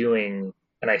what I'm doing,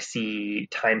 and I see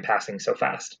time passing so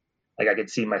fast. Like I could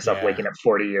see myself Yeah. waking up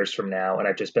 40 years from now, and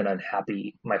I've just been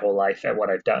unhappy my whole life at what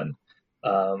I've done.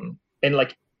 And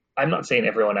like, I'm not saying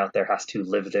everyone out there has to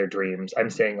live their dreams. I'm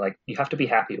saying like you have to be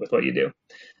happy with what you do.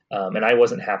 And I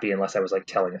wasn't happy unless I was like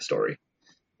telling a story.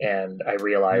 And I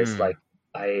realized Hmm. like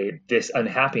this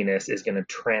unhappiness is going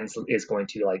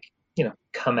to like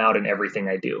come out in everything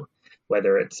I do,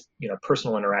 whether it's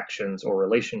personal interactions or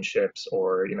relationships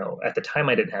or at the time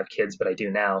I didn't have kids but I do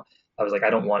now. I was like, I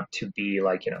don't want to be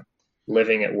like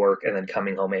living at work and then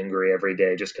coming home angry every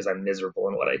day just because I'm miserable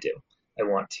in what I do. I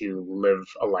want to live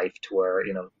a life to where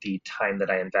the time that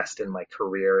I invest in my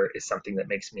career is something that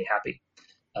makes me happy,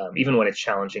 even when it's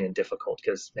challenging and difficult.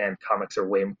 Because man, comics are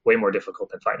way more difficult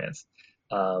than finance.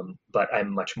 But I'm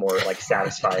much more like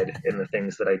satisfied in the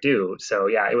things that I do. So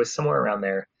yeah, it was somewhere around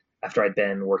there after I'd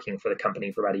been working for the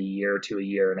company for about a year to a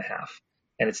year and a half.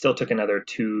 And it still took another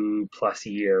 2+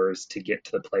 years to get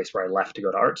to the place where I left to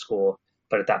go to art school.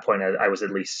 But at that point, I was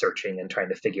at least searching and trying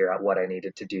to figure out what I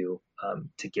needed to do,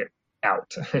 to get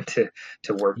out to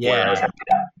work where I was Yeah. happy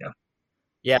to. Yeah.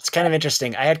 Yeah. It's kind of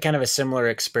interesting. I had kind of a similar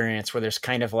experience where there's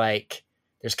kind of like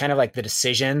the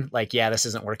decision, like, yeah, this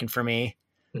isn't working for me.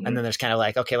 And Mm-hmm. then there's kind of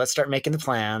like, okay, let's start making the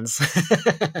plans.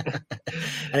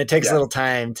 And it takes a Yeah. little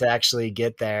time to actually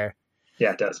get there.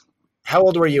 Yeah, it does. How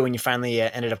old were you when you finally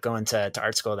ended up going to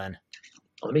art school then?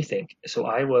 Let me think. So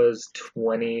I was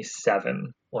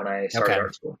 27 when I started Okay.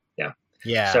 art school. Yeah.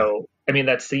 Yeah. So, I mean,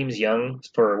 that seems young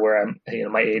for where I'm,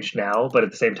 my age now, but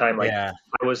at the same time, like Yeah.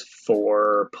 I was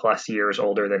 4+ years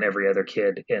older than every other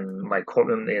kid in my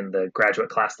in the graduate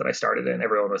class that I started in.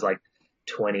 Everyone was like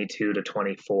 22 to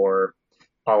 24.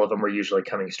 All of them were usually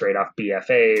coming straight off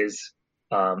BFAs.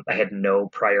 I had no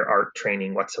prior art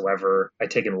training whatsoever.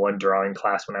 I'd taken one drawing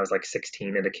class when I was like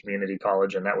 16 at a community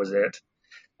college, and that was it.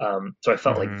 So I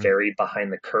felt like Mm-hmm. very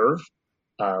behind the curve.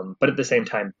 But at the same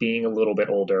time, being a little bit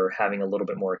older, having a little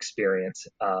bit more experience,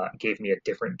 gave me a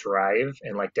different drive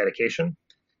and like dedication.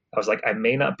 I was like, I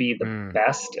may not be the Mm.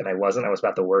 best, and I wasn't. I was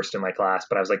about the worst in my class,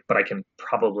 but I was like, but I can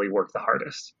probably work the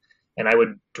hardest. And I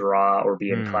would draw or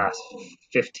be in Mm. class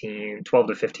 12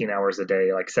 to 15 hours a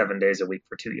day, like 7 days a week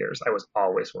for 2 years. I was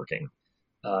always working.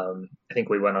 I think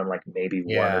we went on like maybe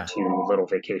one or Yeah. two little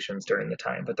vacations during the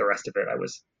time, but the rest of it, I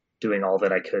was doing all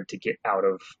that I could to get out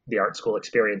of the art school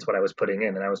experience what I was putting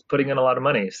in, and I was putting in a lot of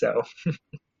money. So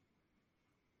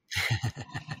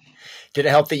Did it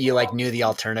help that you like knew the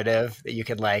alternative, that you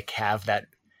could like have that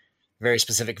very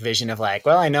specific vision of like,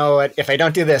 well, I know what, if I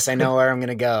don't do this, I know where I'm going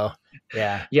to go.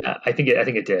 Yeah. yeah, I think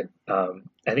it did.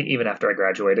 I think even after I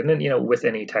graduated, and then with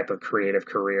any type of creative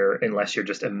career, unless you're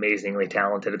just amazingly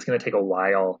talented, it's going to take a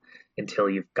while until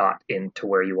you've got into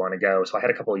where you want to go. So I had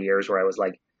a couple of years where I was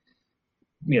like,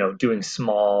 doing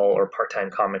small or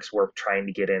part-time comics work, trying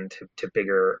to get into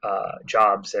bigger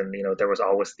jobs, and there was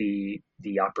always the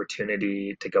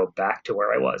opportunity to go back to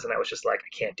where I was, and I was just like,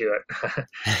 I can't do it.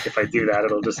 If I do that,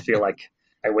 it'll just feel like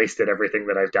I wasted everything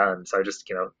that I've done. So I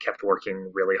just kept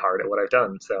working really hard at what I've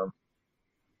done. So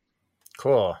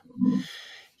Cool.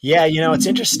 Yeah, it's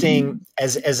interesting.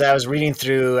 As I was reading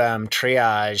through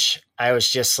Triage, I was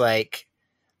just like,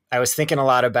 I was thinking a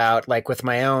lot about like with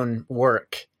my own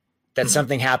work, that mhm,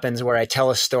 something happens where I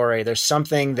tell a story. There's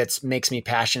something that makes me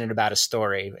passionate about a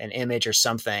story, an image or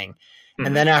something. And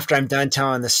mhm, then after I'm done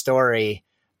telling the story,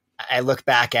 I look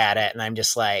back at it and I'm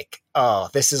just like, oh,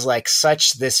 this is like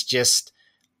such this just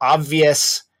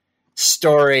obvious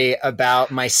story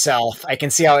about myself. I can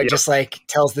see how it yep, just like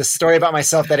tells this story about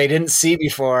myself that I didn't see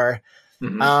before.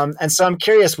 mhm. And so I'm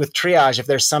curious with Triage if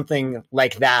there's something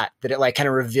like that it like kind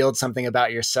of revealed something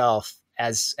about yourself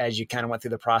as you kind of went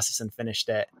through the process and finished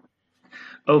it.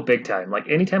 Oh, big time. Like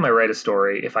anytime I write a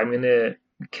story, if I'm going to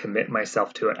commit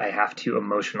myself to it, I have to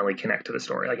emotionally connect to the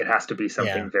story. Like it has to be Yeah.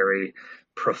 something very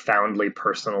profoundly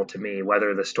personal to me,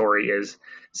 whether the story is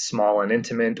small and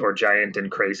intimate or giant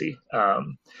and crazy.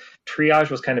 Triage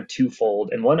was kind of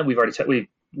twofold, and one that we've already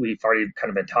kind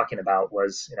of been talking about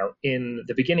was in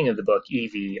the beginning of the book,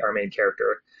 Evie, our main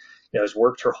character, has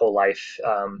worked her whole life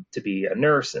to be a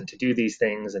nurse and to do these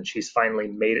things, and she's finally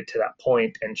made it to that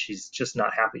point, and she's just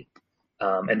not happy.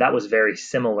 And that was very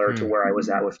similar to Hmm. where I was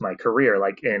at with my career,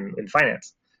 like in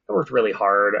finance. I worked really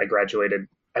hard. I graduated,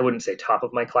 I wouldn't say top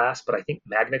of my class, but I think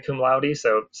magna cum laude,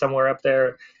 so somewhere up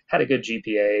there. Had a good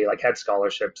GPA, like had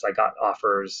scholarships. I got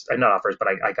offers, not offers, but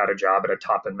I got a job at a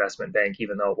top investment bank,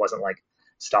 even though it wasn't like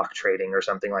stock trading or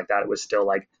something like that. It was still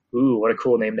like, ooh, what a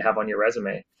cool name to have on your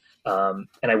resume. And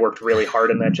I worked really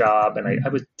hard in that job, and I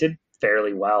did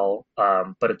fairly well.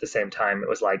 But at the same time, it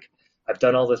was like I've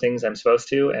done all the things I'm supposed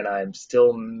to, and I'm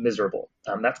still miserable.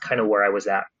 That's kind of where I was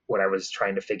at when I was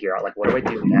trying to figure out like, what do I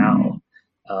do now?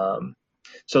 Um,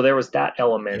 so there was that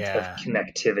element of Yeah.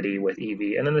 connectivity with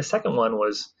Evie, and then the second one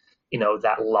was,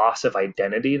 that loss of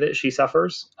identity that she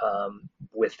suffers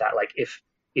with that. Like, if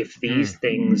Hmm. these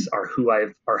things are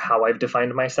how I've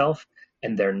defined myself,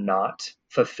 and they're not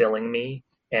fulfilling me,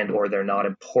 and or they're not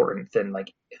important, then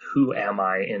like, who am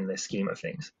I in the scheme of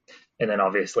things? And then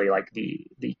obviously like the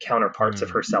counterparts of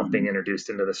Hmm. herself being introduced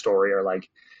into the story are like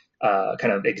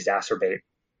kind of exacerbate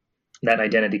that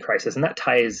identity crisis, and that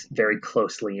ties very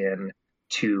closely in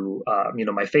to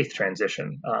my faith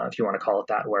transition, if you want to call it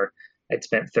that, where I'd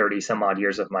spent 30 some odd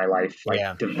years of my life like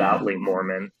Yeah. devoutly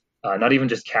Mormon, not even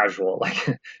just casual,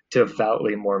 like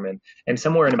devoutly Mormon. And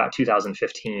somewhere in about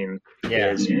 2015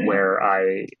 Yeah. is where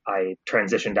I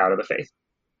transitioned out of the faith.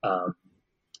 Um,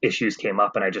 Issues came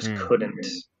up, and I just Hmm. couldn't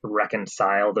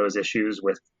reconcile those issues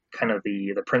with kind of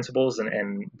the principles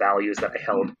and values that I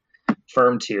held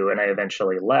firm to, and I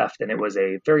eventually left. And it was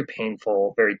a very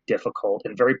painful, very difficult,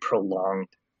 and very prolonged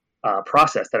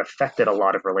process that affected a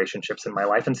lot of relationships in my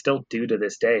life, and still do to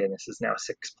this day. And this is now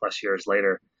 6+ years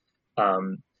later.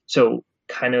 So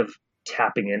kind of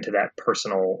tapping into that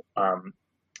personal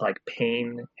like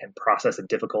pain and process of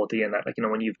difficulty, and that, like,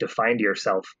 when you've defined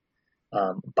yourself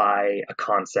by a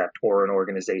concept or an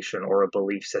organization or a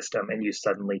belief system, and you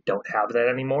suddenly don't have that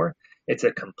anymore, it's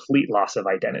a complete loss of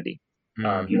identity.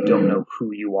 Hmm. You don't know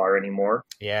who you are anymore.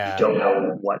 You Yeah. don't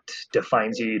know what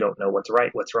defines you. You don't know what's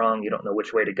right, what's wrong. You don't know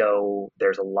which way to go.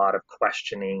 There's a lot of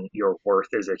questioning your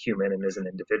worth as a human and as an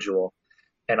individual.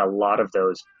 And a lot of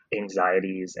those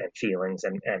anxieties and feelings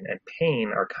and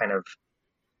pain are kind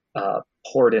of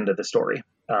poured into the story.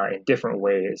 in different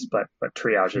ways, but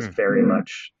triage is very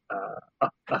much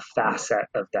a facet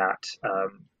of that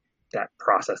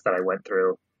process that I went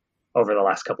through over the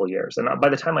last couple of years. And by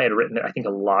the time I had written it, I think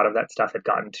a lot of that stuff had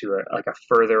gotten to a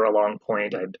further along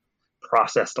point. I'd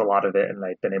processed a lot of it and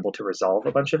I'd been able to resolve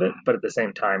a bunch of it. But at the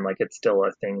same time, like, it's still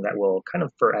a thing that will kind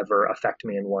of forever affect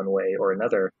me in one way or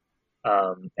another.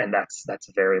 And that's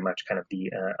very much kind of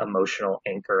the emotional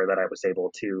anchor that I was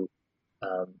able to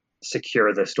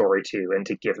secure the story to, and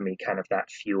to give me kind of that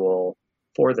fuel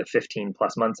for the 15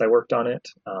 plus months I worked on it,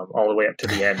 all the way up to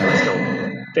the end. I was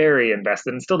still very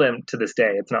invested, and still to this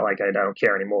day. It's not like I don't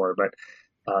care anymore, but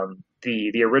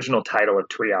the original title of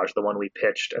Triage, the one we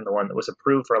pitched and the one that was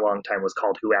approved for a long time, was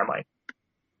called Who Am I?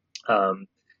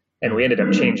 And we ended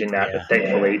up changing that,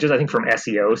 thankfully. Just, I think, from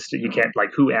SEO, you can't,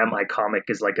 like, Who Am I comic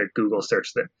is like a Google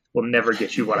search that will never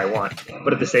get you what I want.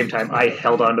 But at the same time, I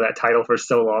held on to that title for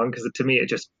so long because to me,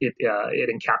 it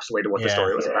encapsulated what the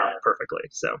story was about perfectly.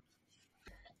 So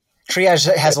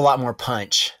Triage has a lot more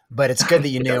punch, but it's good that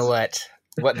you knew what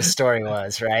the story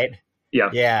was, right? Yeah.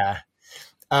 Yeah.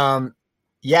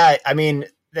 Yeah. I mean,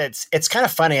 it's kind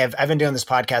of funny. I've been doing this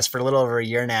podcast for a little over a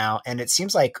year now, and it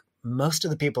seems like most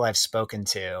of the people I've spoken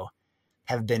to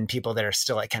have been people that are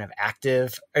still, like, kind of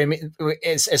active. I mean,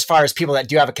 as far as people that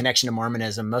do have a connection to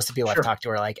Mormonism, most of the people I've talked to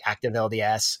are, like, active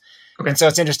LDS. Okay. And so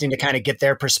it's interesting to kind of get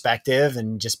their perspective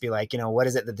and just be like, what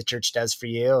is it that the church does for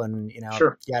you? And,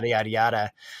 yada, yada,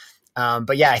 yada.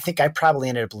 But yeah, I think I probably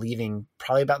ended up leaving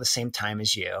probably about the same time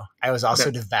as you. I was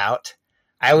also devout.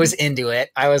 I was into it.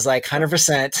 I was like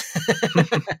 100%.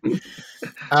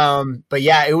 But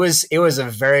yeah, it was a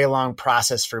very long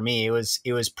process for me. It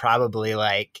was probably,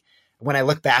 like, when I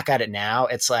look back at it now,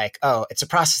 it's like, oh, it's a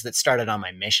process that started on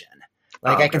my mission.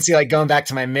 Like, I can see, like, going back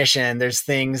to my mission, there's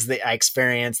things that I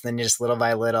experienced, then just little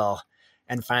by little,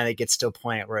 and finally it gets to a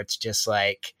point where it's just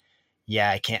like,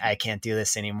 yeah, I can't do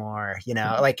this anymore.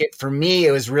 Like, for me,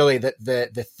 it was really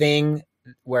the thing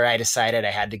where I decided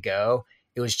I had to go.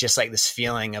 It was just like this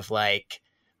feeling of, like,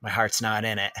 my heart's not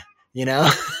in it,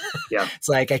 Yeah. It's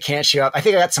like, I can't show up. I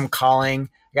think I got some calling.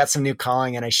 I got some new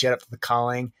calling, and I showed up to the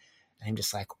calling, and I'm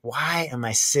just like, why am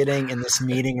I sitting in this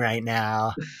meeting right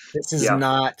now? This is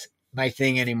not my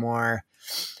thing anymore.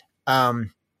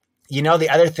 The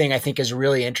other thing I think is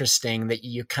really interesting that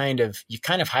you kind of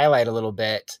highlight a little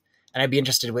bit, and I'd be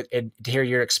interested to hear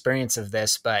your experience of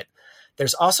this, but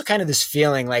there's also kind of this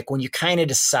feeling like when you kind of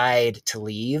decide to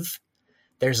leave,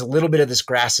 there's a little bit of this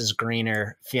grass is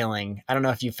greener feeling. I don't know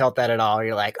if you felt that at all.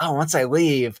 You're like, oh, once I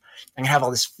leave, I'm going to have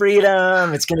all this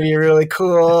freedom. It's going to be really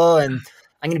cool. And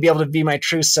I'm going to be able to be my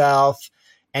true self.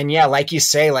 And yeah, like you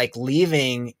say, like,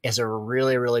 leaving is a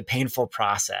really, really painful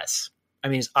process. I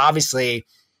mean, obviously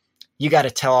you got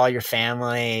to tell all your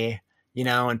family,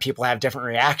 and people have different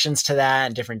reactions to that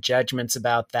and different judgments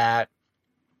about that.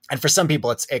 And for some people,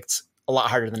 it's a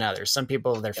lot harder than others. Some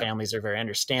people, their families are very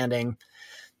understanding.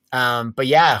 But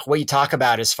yeah, what you talk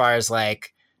about as far as,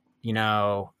 like,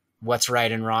 what's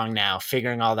right and wrong now,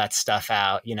 figuring all that stuff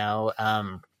out,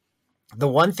 the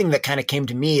one thing that kind of came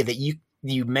to me that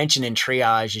you mentioned in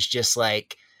Triage is just,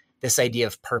 like, this idea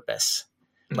of purpose.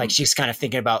 Mm-hmm. Like, she's kind of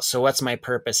thinking about, so what's my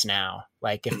purpose now?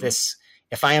 Like,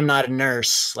 if I am not a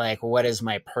nurse, like, what is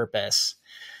my purpose?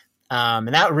 And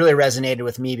that really resonated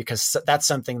with me because that's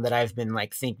something that I've been,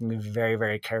 like, thinking very,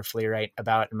 very carefully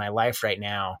about in my life right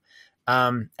now.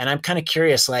 And I'm kind of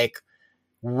curious, like,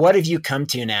 what have you come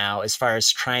to now as far as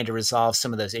trying to resolve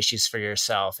some of those issues for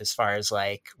yourself, as far as,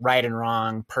 like, right and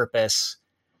wrong, purpose,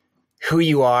 who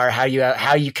you are, how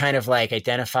you kind of, like,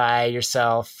 identify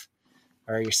yourself,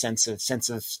 or your sense of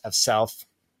self?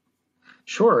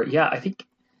 Sure. Yeah. I think,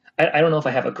 I don't know if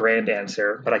I have a grand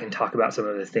answer, but I can talk about some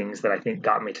of the things that I think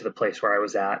got me to the place where I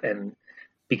was at. And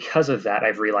because of that,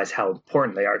 I've realized how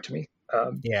important they are to me.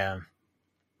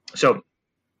 So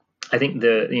I think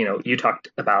you talked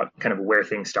about kind of where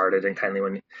things started and kind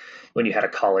of when you had a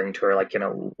calling to, or, like,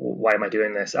 why am I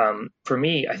doing this? For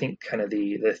me, I think kind of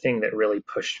the thing that really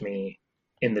pushed me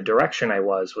in the direction I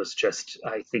was just,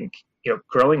 I think,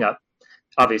 growing up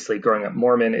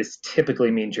Mormon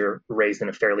typically means you're raised in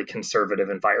a fairly conservative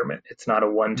environment. It's not a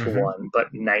 1-to-1,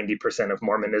 but 90% of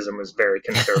Mormonism is very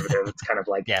conservative. It's kind of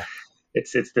like,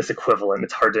 it's this equivalent.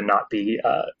 It's hard to not be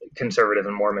conservative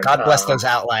and Mormon. God bless those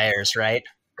outliers, right?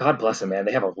 God bless them, man.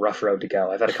 They have a rough road to go.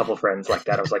 I've had a couple of friends like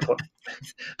that. I was like, what?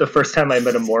 The first time I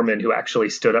met a Mormon who actually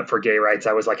stood up for gay rights,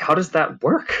 I was like, how does that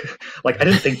work? Like, I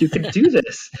didn't think you could do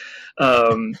this.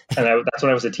 That's when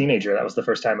I was a teenager. That was the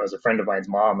first time I was a friend of mine's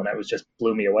mom, and it was just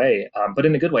blew me away, but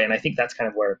in a good way. And I think that's kind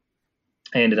of where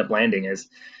I ended up landing is,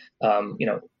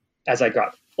 as I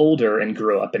got older and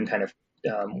grew up and kind of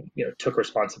took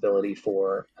responsibility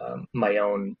for my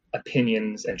own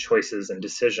opinions and choices and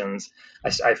decisions,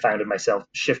 I found myself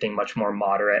shifting much more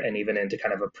moderate and even into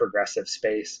kind of a progressive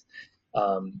space.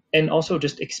 And also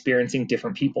just experiencing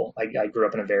different people. I grew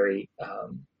up in a very,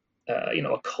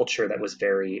 a culture that was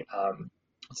very,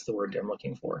 what's the word I'm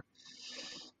looking for?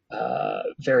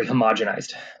 Very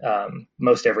homogenized.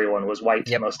 Most everyone was white.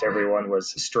 Yep. Most everyone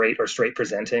was straight or straight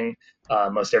presenting.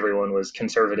 Most everyone was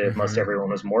conservative. Most everyone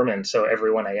was Mormon. So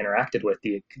everyone I interacted with,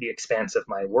 the expanse of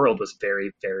my world was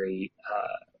very, very,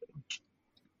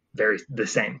 very the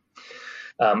same.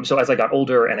 So as I got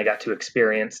older and I got to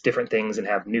experience different things and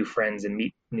have new friends and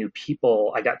meet new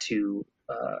people, I got to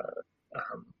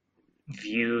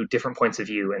view different points of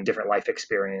view and different life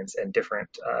experience and different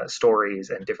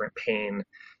stories and different pain.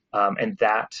 And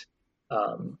that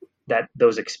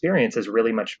those experiences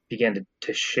really much began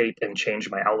to shape and change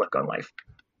my outlook on life.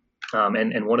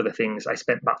 And one of the things, I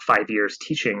spent about 5 years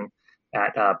teaching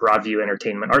at Broadview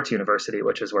Entertainment Arts University,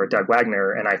 which is where Doug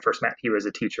Wagner and I first met. He was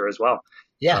a teacher as well.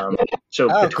 Yeah.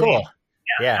 Cool.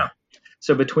 Yeah.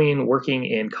 So between working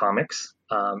in comics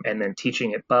and then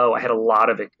teaching at Bow, I had a lot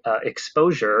of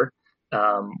exposure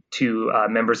to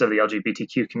members of the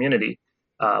LGBTQ community,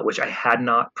 which I had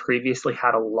not previously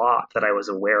had a lot that I was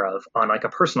aware of on like a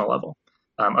personal level,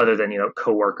 other than,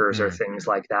 coworkers or things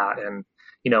like that. And,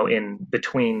 in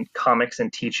between comics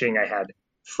and teaching, I had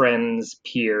friends,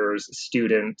 peers,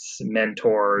 students,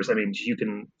 mentors. I mean, you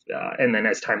can, and then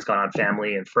as time's gone on,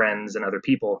 family and friends and other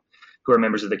people who are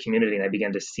members of the community. And I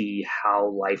began to see how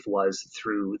life was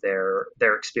through their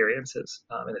experiences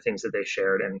and the things that they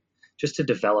shared, and just to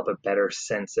develop a better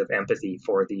sense of empathy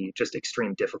for the just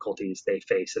extreme difficulties they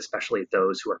face, especially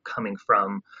those who are coming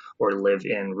from or live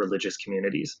in religious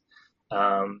communities.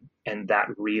 And that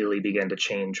really began to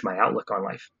change my outlook on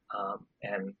life,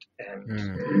 and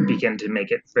began to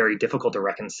make it very difficult to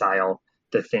reconcile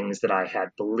the things that I had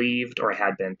believed or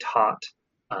had been taught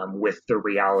with the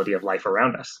reality of life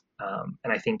around us.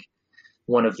 And I think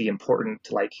one of the important,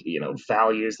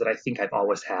 values that I think I've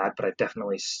always had, but I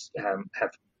definitely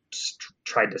have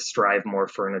tried to strive more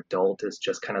for an adult, is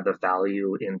just kind of the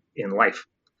value in life,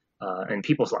 in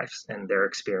people's lives and their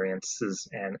experiences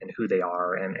and who they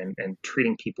are, and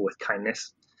treating people with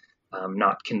kindness,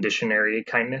 not conditionary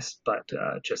kindness, but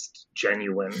just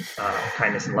genuine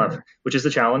kindness and love, which is a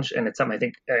challenge. And it's something I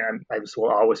think I will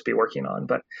always be working on.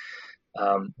 But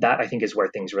that, I think, is where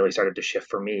things really started to shift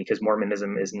for me, because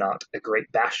Mormonism is not a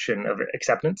great bastion of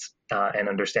acceptance and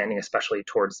understanding, especially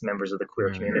towards members of the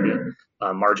queer community.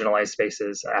 Marginalized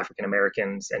spaces, African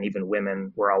Americans, and even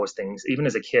women were always things. Even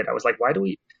as a kid, I was like, why do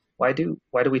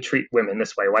we treat women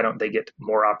this way? Why don't they get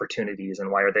more opportunities?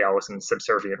 And why are they always in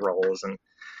subservient roles? And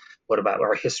what about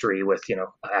our history with,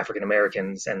 African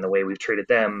Americans and the way we've treated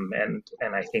them? And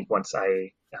I think once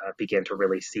I began to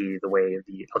really see the way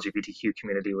the LGBTQ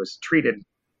community was treated,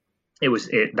 that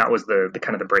was the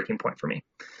kind of the breaking point for me.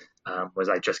 Was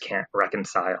I just can't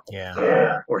reconcile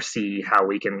or see how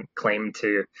we can claim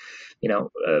to,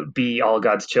 be all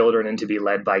God's children and to be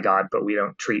led by God, but we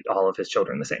don't treat all of his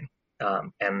children the same.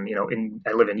 And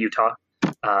I live in Utah,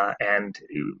 and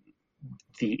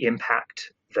the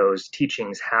impact those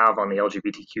teachings have on the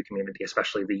LGBTQ community,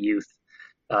 especially the youth,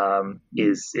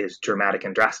 is dramatic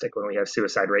and drastic. When we have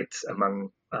suicide rates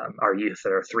among our youth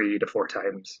that are 3 to 4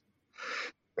 times,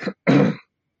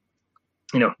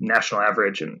 national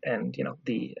average, and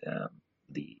the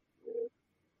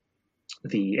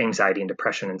anxiety and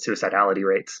depression and suicidality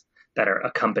rates that are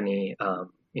accompany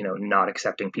not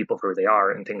accepting people for who they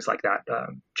are and things like that,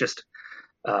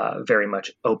 very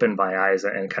much opened my eyes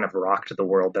and kind of rocked the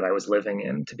world that I was living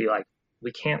in, to be like,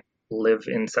 we can't live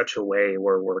in such a way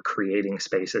where we're creating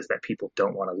spaces that people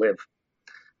don't want to live.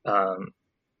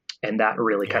 And that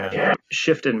really kind of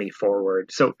shifted me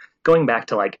forward. So going back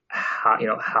to how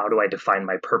do I define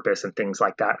my purpose and things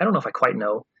like that? I don't know if I quite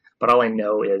know, but all I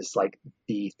know is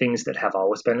the things that have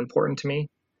always been important to me,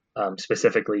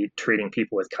 specifically treating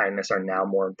people with kindness, are now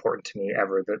more important to me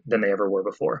than they ever were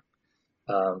before.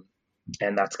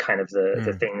 And that's kind of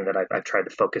the thing that I've tried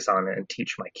to focus on and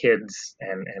teach my kids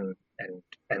and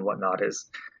whatnot, is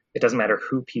it doesn't matter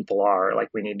who people are.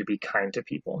 We need to be kind to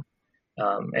people.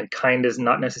 And kind is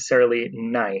not necessarily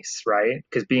nice, right?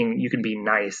 Because you can be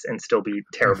nice and still be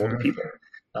terrible to people.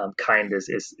 Kind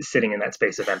is sitting in that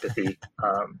space of empathy,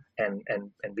 and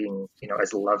being,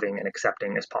 as loving and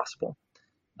accepting as possible.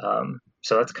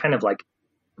 So that's kind of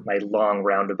my long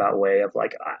roundabout way of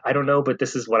I don't know, but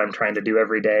this is what I'm trying to do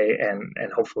every day,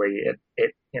 and hopefully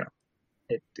it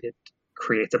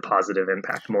creates a positive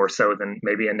impact, more so than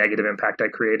maybe a negative impact I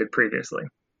created previously.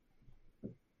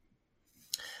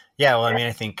 Yeah, well, I mean,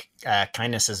 I think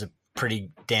kindness is a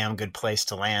pretty damn good place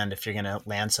to land if you're going to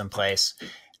land someplace.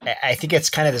 I think it's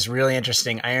kind of this really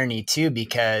interesting irony too,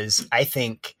 because I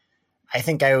think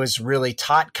I was really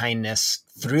taught kindness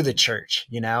through the church,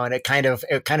 you know, and it kind of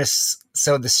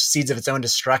sowed the seeds of its own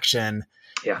destruction.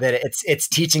 Yeah. That it's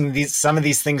teaching some of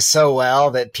these things so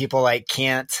well that people like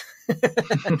can't,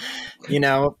 you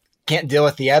know, can't deal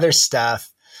with the other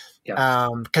stuff. Yeah.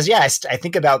 Because I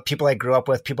think about people I grew up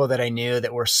with, people that I knew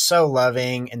that were so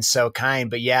loving and so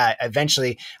kind. But yeah,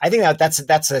 eventually, I think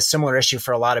that's a similar issue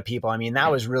for a lot of people. I mean,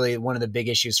 that was really one of the big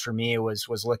issues for me was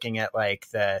looking at like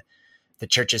the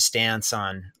church's stance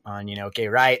on gay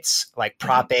rights, like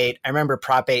Prop 8. I remember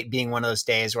Prop 8 being one of those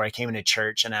days where I came into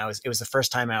church and it was the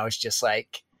first time I was just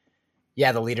like,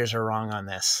 yeah, the leaders are wrong on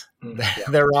this. Yeah.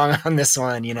 They're wrong on this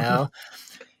one, you know?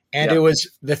 And Yeah. it was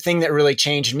the thing that really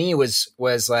changed me was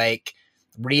like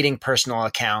reading personal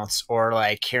accounts or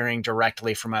like hearing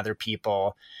directly from other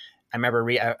people. I remember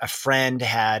a friend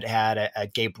had a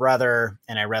gay brother,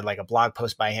 and I read like a blog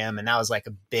post by him, and that was like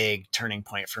a big turning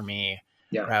point for me.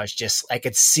 Yeah. Where I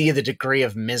could see the degree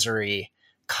of misery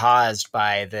caused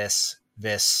by this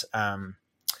just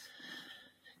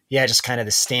kind of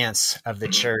the stance of the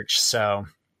church. So,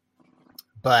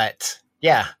 but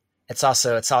yeah, it's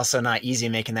also not easy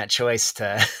making that choice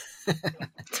to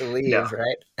to leave, No.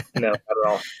 right? No, not at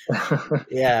all.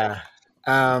 Yeah.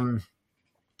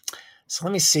 So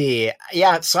let me see.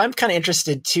 Yeah, so I'm kind of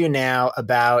interested too now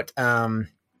about now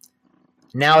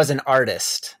as an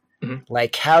artist. Mhm.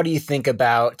 Like, how do you think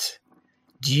about?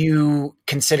 Do you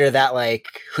consider that like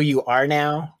who you are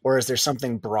now, or is there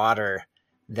something broader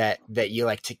that you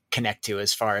like to connect to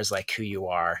as far as like who you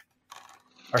are,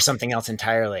 or something else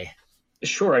entirely?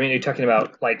 Sure. I mean, are you talking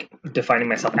about like defining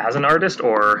myself as an artist,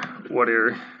 or what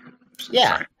are?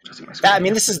 Yeah. Sorry, adjusting my screen. I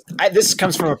mean, this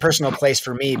comes from a personal place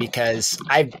for me because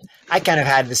I kind of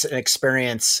had an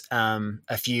experience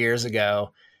a few years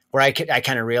ago where I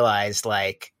kind of realized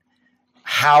like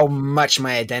how much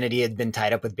my identity had been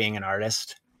tied up with being an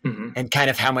artist, Mhm. and kind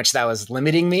of how much that was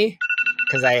limiting me,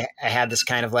 because I had this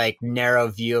kind of like narrow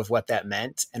view of what that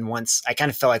meant. And I kind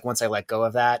of felt like once I let go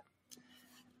of that,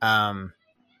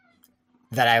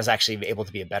 that I was actually able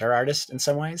to be a better artist in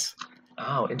some ways.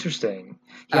 Oh, interesting.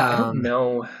 Yeah, Um,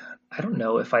 I don't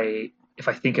know if I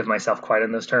think of myself quite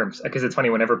in those terms, because it's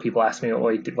funny whenever people ask me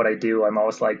what I do, I'm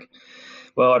always like,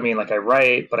 well, I mean, like I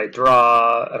write, but I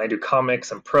draw and I do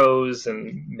comics and prose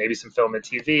and maybe some film and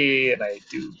TV and I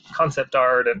do concept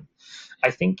art. And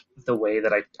I think the way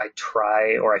that I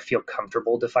try or I feel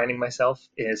comfortable defining myself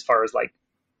as far as like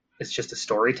it's just a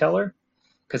storyteller,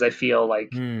 because I feel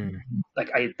hmm. like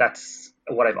I that's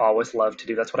what I've always loved to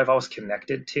do. That's what I've always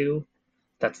connected to.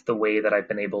 That's the way that I've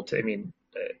been able to. I mean,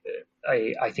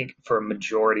 I think for a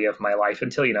majority of my life,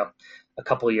 until a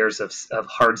couple of years of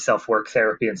hard self work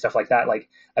therapy and stuff like that, like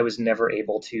I was never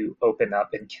able to open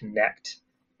up and connect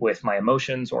with my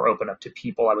emotions or open up to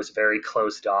people. I was very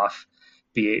closed off,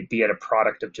 be it a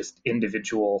product of just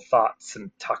individual thoughts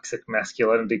and toxic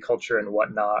masculinity culture and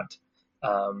whatnot.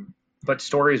 But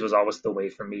stories was always the way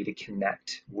for me to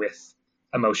connect with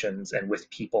emotions and with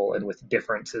people and with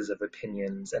differences of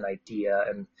opinions and idea.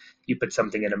 And you put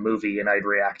something in a movie and I'd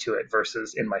react to it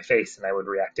versus in my face and I would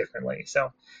react differently.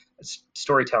 So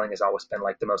storytelling has always been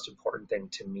like the most important thing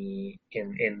to me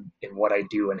in what I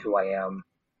do and who I am.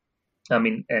 I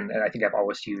mean, and I think I've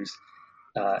always used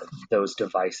those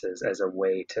devices as a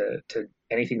way to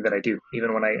anything that I do.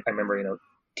 Even when I remember,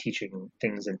 teaching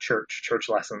things in church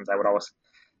lessons, I would always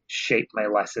shape my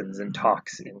lessons and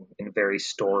talks in very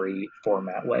story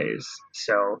format ways.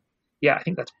 So yeah, I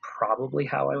think that's probably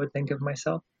how I would think of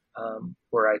myself,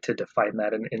 were I to define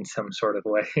that in some sort of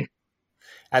way.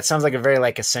 That sounds like a very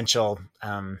like essential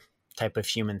type of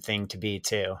human thing to be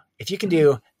too. If you can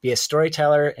be a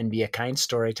storyteller and be a kind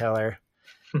storyteller,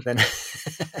 then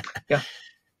Yeah.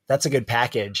 that's a good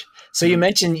package. So you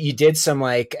mentioned you did some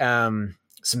like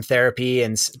some therapy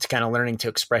and kind of learning to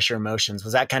express your emotions.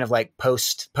 Was that kind of like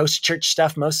post church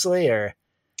stuff mostly, or?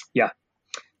 Yeah.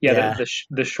 Yeah.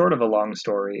 The short of a long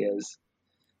story is,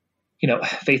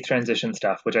 faith transition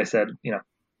stuff, which I said,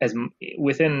 as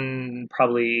within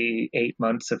probably 8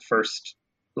 months of first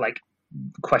like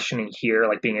questioning here,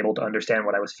 like being able to understand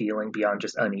what I was feeling beyond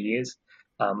just unease.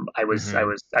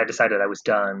 I decided I was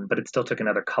done, but it still took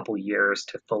another couple years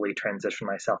to fully transition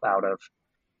myself out of,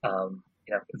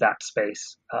 that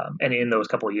space. And in those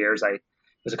couple of years, it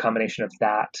was a combination of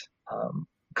that,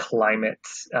 climate,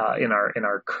 in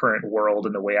our current world,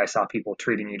 and the way I saw people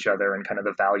treating each other and kind of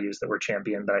the values that were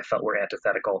championed that I felt were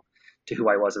antithetical to who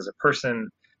I was as a person.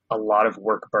 a lot of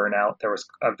work burnout. There was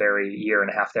a very year and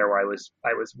a half there where I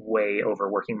was way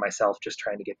overworking myself, just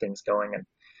trying to get things going,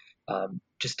 and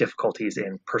just difficulties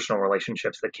in personal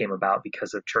relationships that came about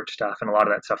because of church stuff. And a lot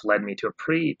of that stuff led me to a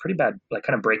pretty bad, like,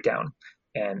 kind of breakdown.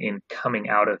 And in coming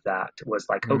out of that was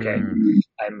like, okay,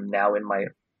 I'm now in my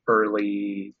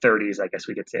early 30s, I guess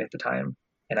we could say at the time.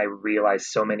 And I realized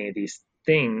so many of these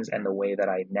things and the way that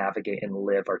I navigate and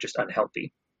live are just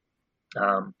unhealthy.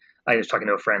 I was talking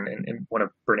to a friend in one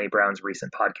of Brene Brown's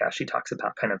recent podcasts. She talks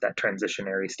about kind of that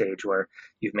transitionary stage where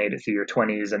you've made it through your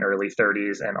 20s and early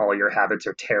 30s, and all your habits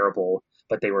are terrible,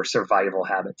 but they were survival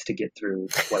habits to get through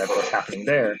whatever was happening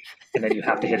there. And then you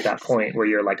have to hit that point where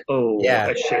you're like, oh,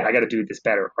 Yeah. shit, I got to do this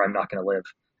better or I'm not going to live.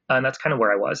 And that's kind of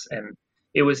where I was. And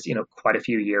it was, quite a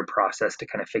few year process to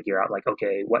kind of figure out, like,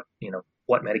 okay, what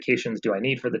medications do I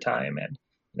need for the time? And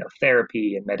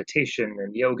therapy and meditation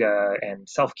and yoga and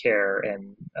self-care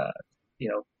and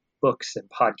books and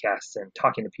podcasts and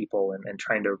talking to people and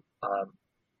trying to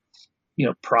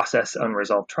process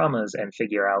unresolved traumas and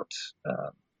figure out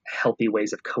healthy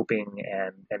ways of coping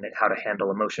and how to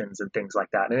handle emotions and things like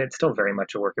that. And it's still very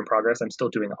much a work in progress. I'm still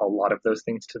doing a lot of those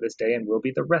things to this day and will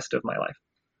be the rest of my life.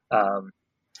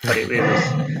 But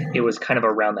it was kind of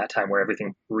around that time where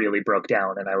everything really broke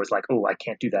down, and I was like, oh, I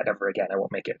can't do that ever again. I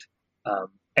won't make it.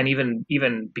 And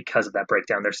even because of that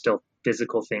breakdown, there's still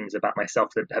physical things about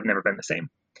myself that have never been the same.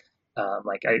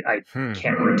 Like I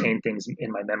can't retain things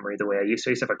in my memory the way I used to.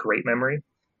 I used to have a great memory.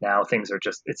 Now things are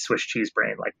just, it's Swiss cheese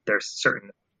brain. Like there's certain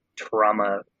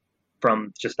trauma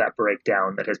from just that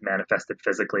breakdown that has manifested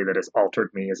physically that has altered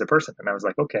me as a person. And I was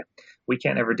like, okay, we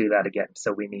can't ever do that again.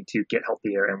 So we need to get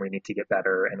healthier and we need to get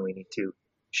better and we need to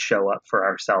show up for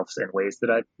ourselves in ways that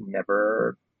I've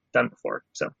never done before.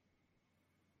 So.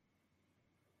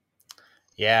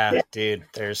 Yeah, dude,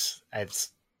 it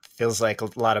feels like a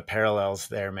lot of parallels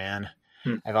there, man.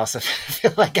 I've also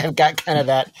feel like I've got kind of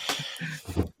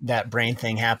that brain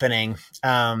thing happening.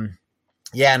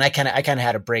 Yeah. And I kind of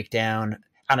had a breakdown.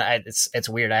 It's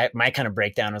weird. My kind of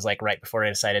breakdown was like right before I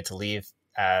decided to leave,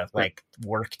 like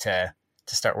work to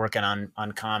start working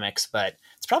on comics, but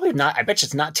it's probably not, I bet you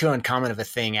it's not too uncommon of a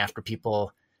thing after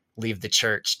people leave the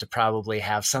church to probably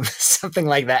have something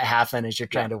like that happen as you're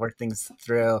trying to work things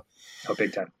through. Oh,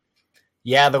 big time.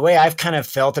 Yeah, the way I've kind of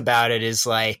felt about it is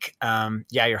like,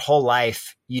 your whole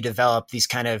life you develop these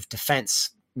kind of defense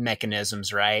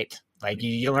mechanisms, right? Like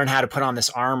you learn how to put on this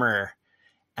armor,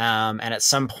 and at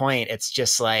some point it's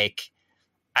just like,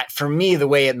 for me, the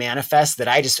way it manifests, that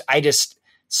I just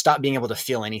stopped being able to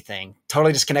feel anything,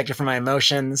 totally disconnected from my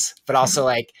emotions, but also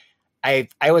like I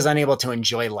was unable to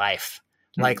enjoy life.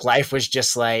 Like life was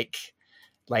just like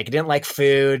I didn't like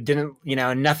food,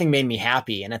 nothing made me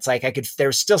happy. And it's like,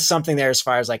 there's still something there as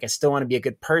far as like, I still want to be a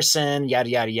good person, yada,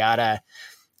 yada, yada.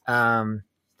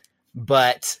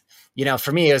 But,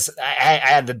 for me, it was, I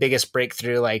had the biggest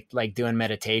breakthrough, like doing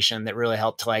meditation that really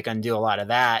helped to like undo a lot of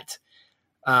that.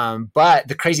 But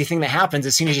the crazy thing that happens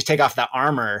as soon as you take off that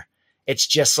armor, it's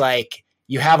just like,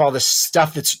 you have all this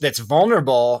stuff that's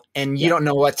vulnerable and you don't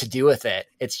know what to do with it.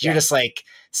 You're just like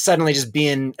suddenly just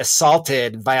being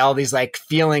assaulted by all these like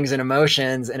feelings and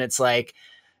emotions. And it's like,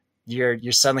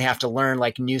 you suddenly have to learn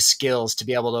like new skills to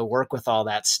be able to work with all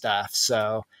that stuff.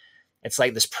 So it's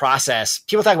like this process.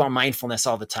 People talk about mindfulness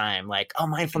all the time. Like, oh,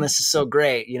 mindfulness is so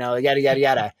great, yada, yada,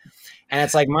 yada. And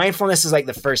it's like, mindfulness is like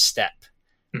the first step.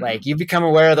 Like you become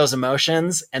aware of those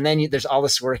emotions and then there's all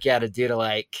this work you got to do to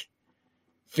like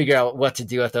figure out what to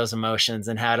do with those emotions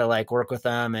and how to like work with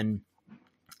them. And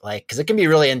like, cause it can be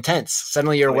really intense.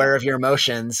 Suddenly you're aware of your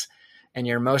emotions and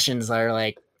your emotions are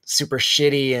like super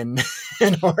shitty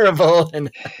and horrible. And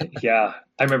yeah,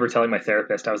 I remember telling my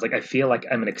therapist, I was like, I feel like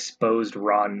I'm an exposed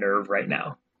raw nerve right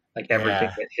now. Like everything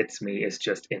that hits me is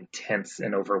just intense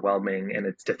and overwhelming and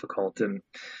it's difficult. And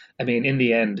I mean, in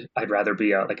the end, I'd rather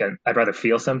be I'd rather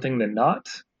feel something than not,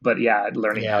 but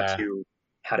learning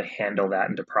how to handle that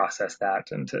and to process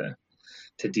that and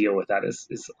to deal with that is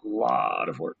a lot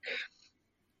of work.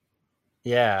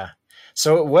 Yeah.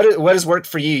 So what has worked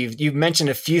for you? You've mentioned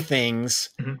a few things.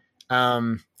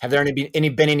 Have there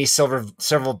been any silver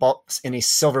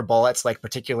bullets, like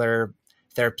particular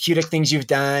therapeutic things you've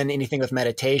done? Anything with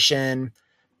meditation?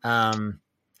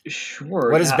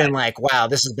 Sure. What has been like, wow,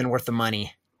 this has been worth the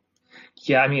money?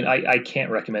 Yeah, I mean, I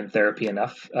can't recommend therapy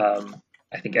enough.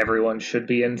 I think everyone should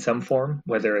be in some form,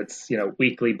 whether it's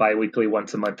weekly, biweekly,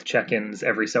 once a month check-ins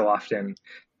every so often.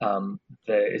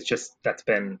 That's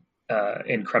been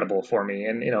incredible for me,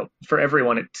 and for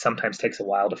everyone, it sometimes takes a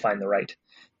while to find the right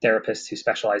therapist who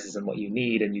specializes in what you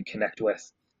need and you connect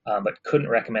with. But couldn't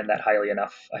recommend that highly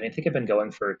enough. I mean, I think I've been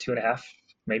going for 2.5,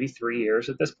 maybe 3 years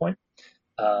at this point.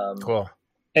 Cool.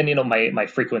 And my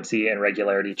frequency and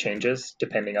regularity changes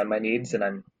depending on my needs, and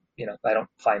I don't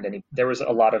find any. There was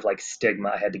a lot of like stigma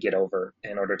I had to get over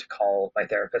in order to call my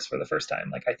therapist for the first time.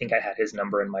 Like I think I had his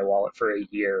number in my wallet for a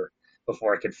year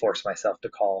before I could force myself to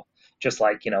call. Just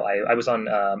like I was on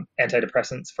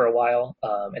antidepressants for a while,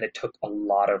 and it took a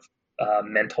lot of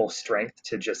mental strength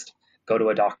to just go to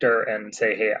a doctor and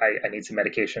say, hey, I need some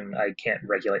medication. I can't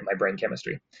regulate my brain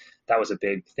chemistry. That was a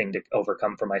big thing to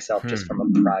overcome for myself, just from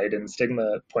a pride and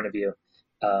stigma point of view.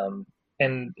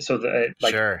 And so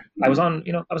Sure. I was on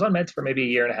meds for maybe a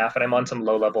year and a half, and I'm on some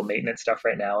low level maintenance stuff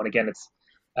right now. And again,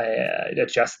 I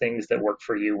adjust things that work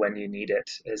for you when you need it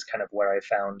is kind of where I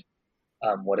found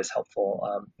what is helpful.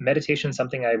 Meditation is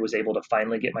something I was able to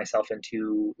finally get myself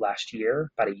into last year,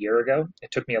 about a year ago.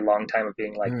 It took me a long time of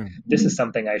being like, this is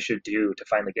something I should do, to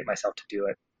finally get myself to do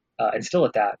it. And still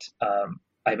at that,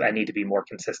 I need to be more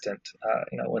consistent.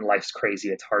 When life's crazy,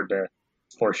 it's hard to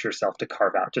force yourself to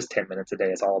carve out just 10 minutes a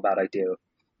day is all about I do.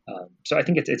 So I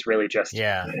think it's really just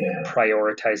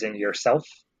prioritizing yourself,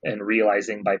 and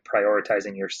realizing by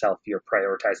prioritizing yourself, you're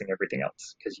prioritizing everything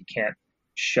else, because you can't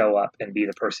show up and be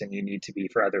the person you need to be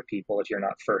for other people if you're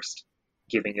not first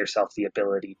giving yourself the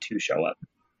ability to show up.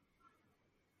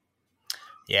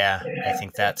 Yeah, I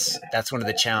think that's one of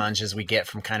the challenges we get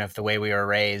from kind of the way we were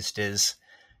raised is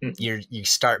you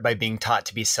start by being taught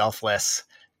to be selfless,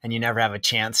 and you never have a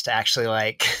chance to actually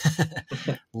like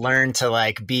learn to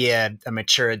like be a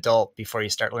mature adult before you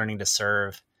start learning to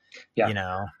serve,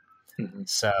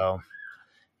 So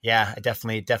yeah, I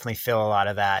definitely feel a lot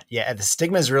of that. Yeah. The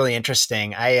stigma is really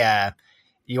interesting.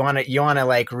 You want to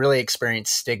like really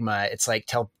experience stigma. It's like,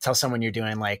 tell someone you're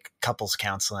doing like couples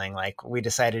counseling. Like we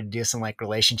decided to do some like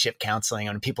relationship counseling.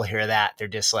 And when people hear that, they're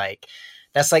just like,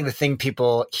 that's like the thing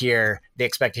people hear, they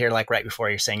expect to hear like right before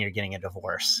you're saying you're getting a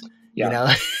divorce.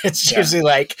 Yeah. It's usually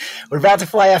like, we're about to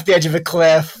fly off the edge of a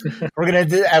cliff. We're going to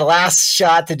do a last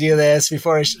shot to do this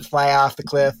before we fly off the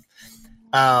cliff.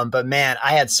 But man,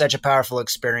 I had such a powerful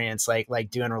experience, like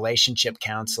doing relationship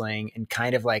counseling and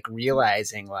kind of like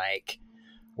realizing like,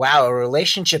 wow, a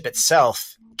relationship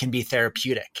itself can be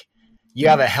therapeutic. You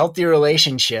have a healthy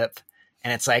relationship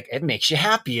and it's like, it makes you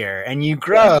happier and you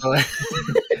grow.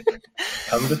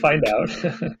 Come to find out.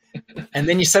 And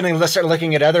then you suddenly start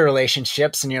looking at other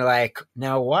relationships and you're like,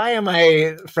 now, why am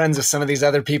I friends with some of these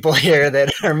other people here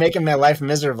that are making my life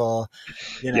miserable?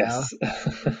 Yes,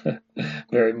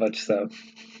 very much so.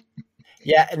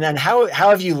 Yeah. And then how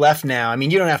have you left now? I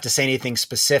mean, you don't have to say anything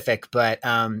specific, but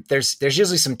there's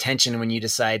usually some tension when you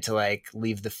decide to like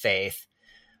leave the faith.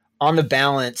 On the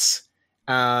balance,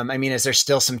 I mean, is there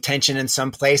still some tension in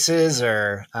some places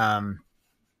or?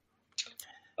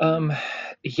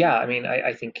 Yeah, I mean,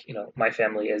 I think, my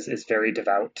family is very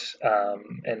devout,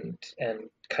 and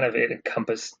kind of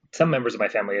some members of my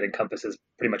family, it encompasses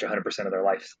pretty much 100% of their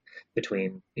lives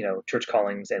between, church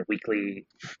callings and weekly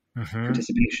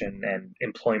participation and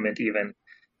employment even.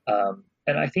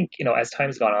 And I think, as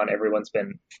time's gone on, everyone's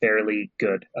been fairly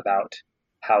good about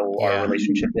how our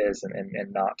relationship is,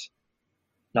 and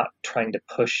not trying to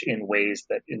push in ways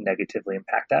that negatively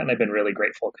impact that. And I've been really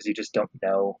grateful, because you just don't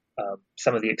know.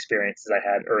 Some of the experiences I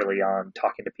had early on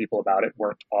talking to people about it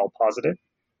weren't all positive,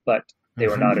 but they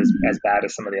were not as bad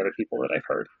as some of the other people that I've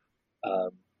heard.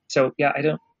 So yeah, I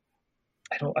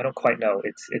don't quite know.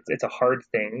 It's a hard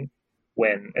thing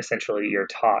when essentially you're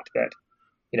taught that,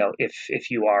 if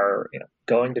you are,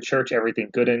 going to church, everything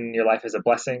good in your life is a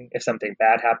blessing. If something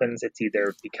bad happens, it's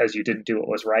either because you didn't do what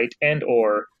was right,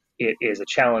 or it is a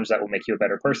challenge that will make you a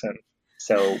better person.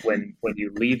 So when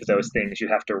you leave those things, you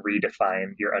have to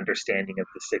redefine your understanding of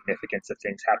the significance of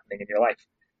things happening in your life.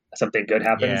 Something good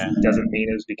happens doesn't mean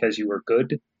it was because you were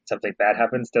good. Something bad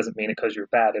happens doesn't mean it because you're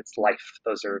bad. It's life.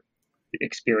 Those are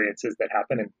experiences that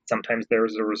happen, and sometimes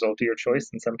there's a result of your choice,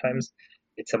 and sometimes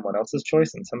it's someone else's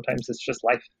choice, and sometimes it's just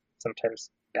life. Sometimes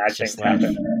bad things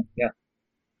happen.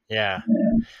 Yeah.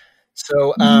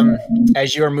 So,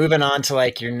 as you're moving on to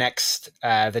like your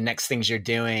the next things you're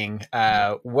doing,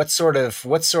 what sort of,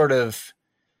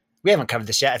 we haven't covered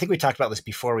this yet. I think we talked about this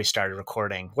before we started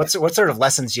recording. What sort of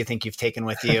lessons do you think you've taken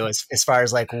with you as far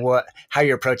as like how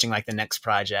you're approaching like the next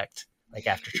project, like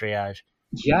after Triage?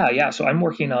 Yeah. So I'm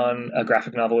working on a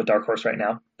graphic novel with Dark Horse right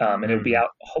now, and it'll be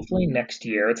out hopefully next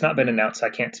year. It's not been announced, so I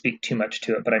can't speak too much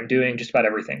to it, but I'm doing just about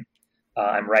everything.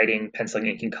 I'm writing, penciling,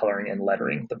 inking, coloring, and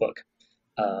lettering the book.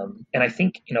 And I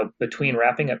think, between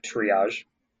wrapping up Triage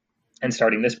and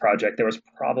starting this project, there was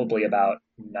probably about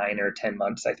 9 or 10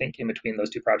 months, I think, in between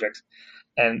those two projects.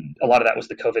 And a lot of that was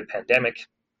the COVID pandemic.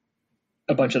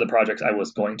 A bunch of the projects I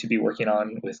was going to be working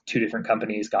on with two different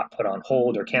companies got put on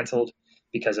hold or canceled.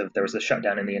 because there was a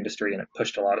shutdown in the industry and it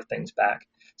pushed a lot of things back.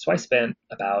 So I spent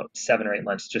about 7 or 8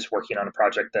 months just working on a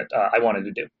project that I wanted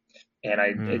to do.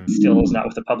 And it still is not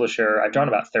with the publisher. I've drawn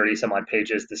about 30 some odd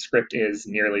pages. The script is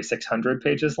nearly 600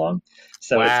 pages long.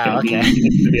 So wow, it's going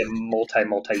to be a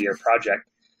multi-year project.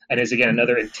 And is again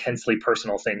another intensely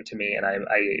personal thing to me, and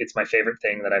it's my favorite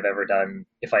thing that I've ever done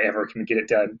if I ever can get it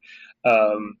done.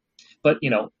 But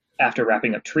after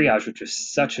wrapping up Triage, which was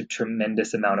such a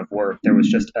tremendous amount of work, there was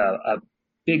just a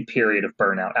big period of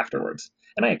burnout afterwards,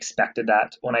 and I expected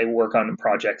that. When I work on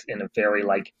projects in a very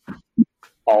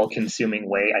all-consuming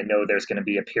way, I know there's going to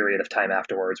be a period of time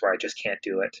afterwards where I just can't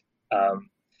do it. And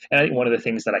I think one of the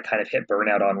things that I kind of hit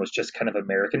burnout on was just kind of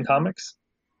American comics.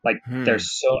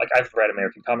 There's I've read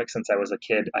American comics since I was a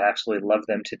kid. I absolutely love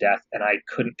them to death. And I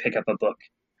couldn't pick up a book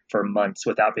for months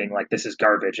without being like, this is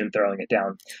garbage and throwing it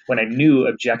down. When I knew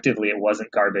objectively it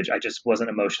wasn't garbage, I just wasn't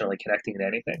emotionally connecting to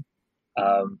anything.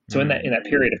 So in that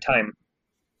period of time,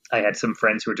 I had some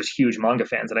friends who were just huge manga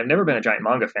fans, and I've never been a giant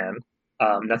manga fan.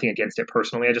 Nothing against it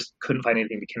personally. I just couldn't find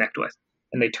anything to connect with.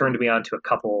 And they turned me on to a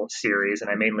couple series, and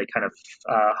I mainly kind of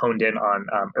honed in on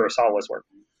Urasawa's work.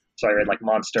 So I read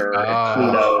Monster and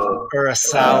Pluto.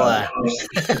 Urasawa.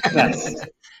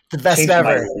 The best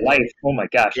ever. My life. Oh my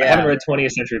gosh. Yeah. I haven't read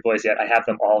 20th Century Boys yet. I have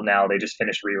them all now. They just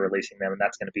finished re-releasing them, and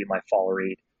that's going to be my fall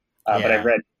read. But I've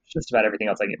read just about everything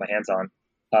else I can get my hands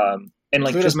on. And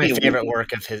Pluto's my favorite work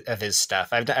of his stuff.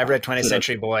 I've read 20th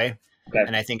Century Boy,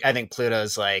 and I think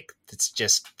Pluto's it's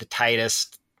just the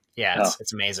tightest. Yeah,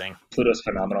 it's amazing. Pluto's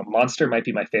phenomenal. Monster might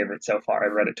be my favorite so far.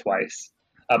 I've read it twice.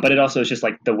 But it also is just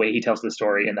the way he tells the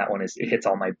story in that one it hits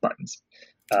all my buttons.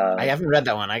 I haven't read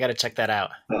that one. I got to check that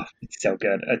out. Oh, it's so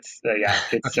good. It's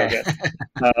so good.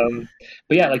 But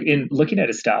yeah, in looking at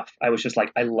his stuff, I was just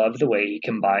I love the way he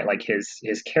combined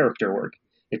his character work.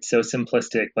 It's so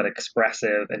simplistic but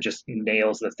expressive and just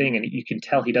nails the thing. And you can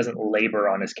tell he doesn't labor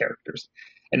on his characters.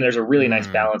 And there's a really nice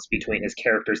balance between his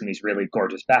characters and these really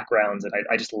gorgeous backgrounds. And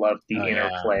I just love the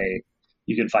interplay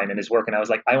you can find in his work. And I was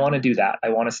I want to do that. I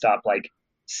want to stop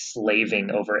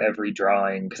slaving over every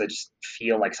drawing, because I just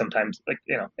feel sometimes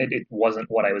it wasn't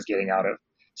what I was getting out of.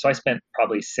 So I spent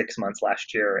probably 6 months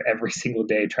last year every single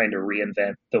day trying to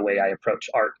reinvent the way I approach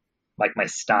art, my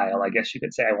style, I guess you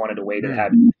could say. I wanted a way that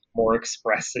had more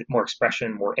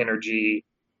expression, more energy,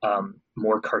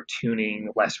 more cartooning,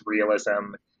 less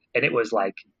realism. And it was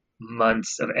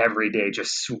months of every day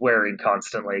just swearing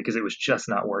constantly because it was just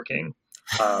not working.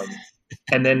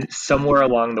 And then somewhere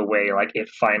along the way, it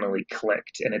finally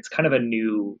clicked, and it's kind of a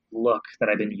new look that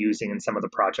I've been using in some of the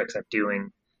projects I'm doing,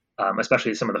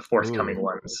 especially some of the forthcoming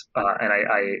ones. And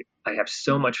I have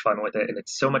so much fun with it, and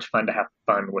it's so much fun to have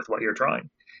fun with what you're drawing.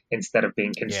 Instead of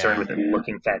being concerned with it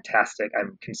looking fantastic,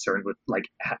 I'm concerned with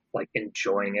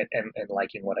enjoying it and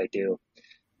liking what I do.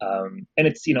 And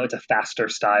it's it's a faster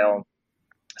style,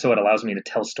 so it allows me to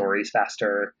tell stories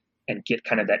faster and get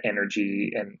kind of that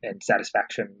energy and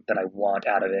satisfaction that I want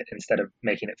out of it, instead of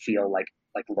making it feel like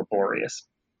laborious.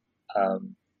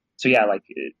 So yeah,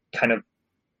 kind of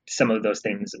some of those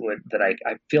things that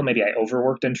I feel maybe I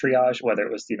overworked in Triage, whether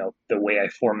it was the way I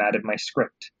formatted my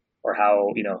script, or how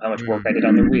much work I did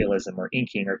on the realism or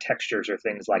inking or textures or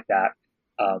things like that.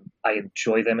 I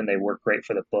enjoy them and they work great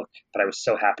for the book, but I was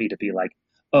so happy to be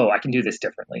oh, I can do this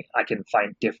differently. I can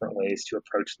find different ways to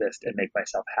approach this and make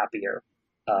myself happier.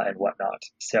 And whatnot.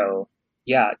 So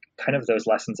yeah, kind of those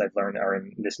lessons I've learned are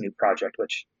in this new project,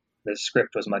 which the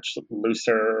script was much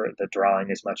looser. The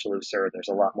drawing is much looser. There's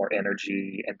a lot more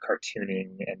energy and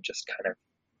cartooning and just kind of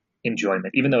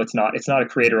enjoyment, even though it's not a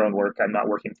creator owned work. I'm not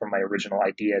working from my original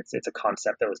idea. It's a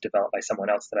concept that was developed by someone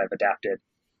else that I've adapted.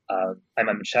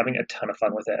 I'm just having a ton of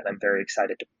fun with it, and I'm very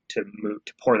excited to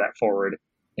pour that forward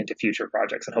into future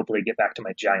projects and hopefully get back to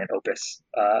my giant opus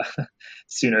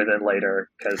sooner than later.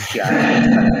 Because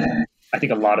I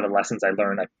think a lot of the lessons I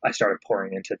learned, I started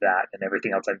pouring into that, and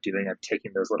everything else I'm doing, I'm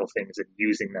taking those little things and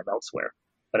using them elsewhere.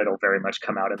 But it'll very much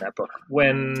come out in that book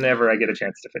whenever I get a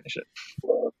chance to finish it.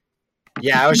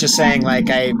 Yeah, I was just saying,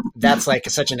 that's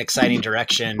such an exciting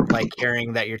direction.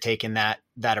 Hearing that you're taking that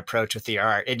approach with the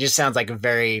art, it just sounds a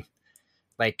very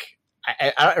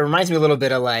it reminds me a little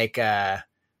bit of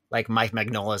Mike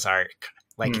Magnola's art.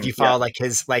 If you follow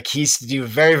his, he used to do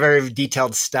very, very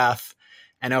detailed stuff.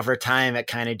 And over time it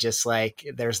kind of just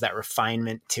there's that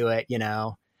refinement to it,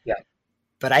 Yeah.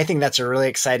 But I think that's a really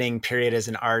exciting period as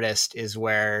an artist, is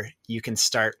where you can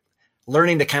start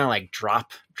learning to kind of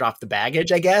drop the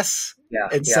baggage, I guess. Yeah.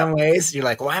 In some ways you're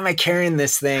why am I carrying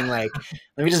this thing? Let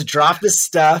me just drop this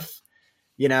stuff,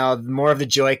 more of the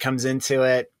joy comes into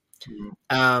it.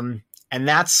 And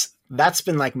that's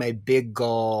been my big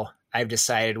goal I've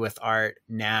decided with art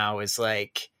now is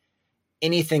like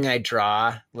anything I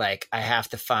draw, like I have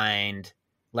to find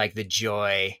like the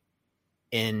joy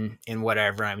in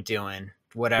whatever I'm doing,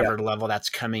 whatever level that's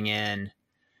coming in.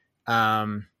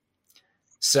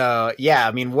 So yeah,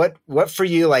 I mean, what for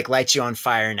you like lights you on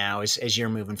fire now as you're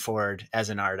moving forward as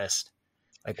an artist?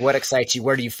 Like what excites you?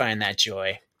 Where do you find that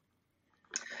joy?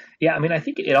 Yeah, I mean, I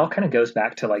think it all kind of goes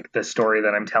back to like the story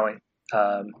that I'm telling.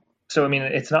 So, I mean,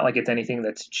 it's not like it's anything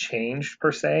that's changed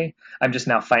per se. I'm just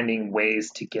now finding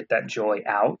ways to get that joy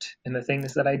out in the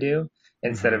things that I do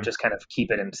instead of just kind of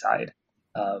keep it inside.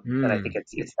 And I think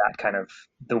it's that kind of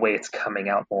the way it's coming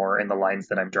out more in the lines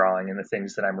that I'm drawing and the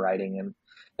things that I'm writing. And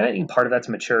I think part of that's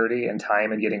maturity and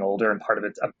time and getting older, and part of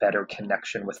it's a better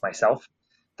connection with myself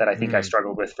that I think I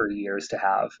struggled with for years to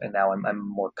have. And now I'm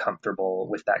more comfortable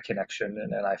with that connection.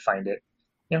 And I find it,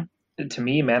 to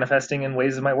me, manifesting in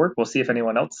ways of my work. We'll see if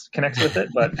anyone else connects with it,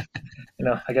 but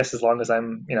I guess as long as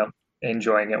I'm,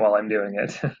 enjoying it while I'm doing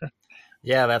it.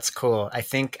 Yeah, that's cool. I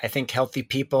think healthy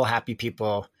people, happy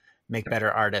people make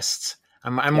better artists.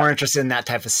 I'm more interested in that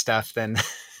type of stuff than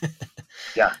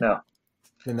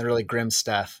than the really grim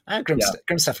stuff. Grim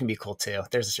stuff can be cool too.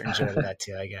 There's a certain joy to that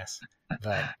too, I guess.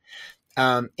 But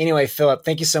anyway, Philip,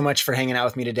 thank you so much for hanging out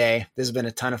with me today. This has been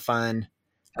a ton of fun.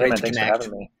 Great to connect. Thanks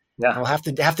for having me. Yeah, we'll have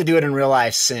to do it in real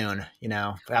life soon.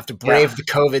 We'll have to brave the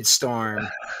COVID storm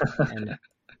and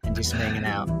do some hanging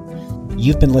out.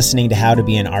 You've been listening to How to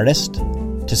Be an Artist.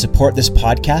 To support this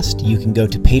podcast, you can go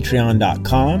to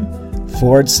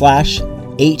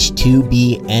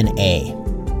patreon.com/H2BNA.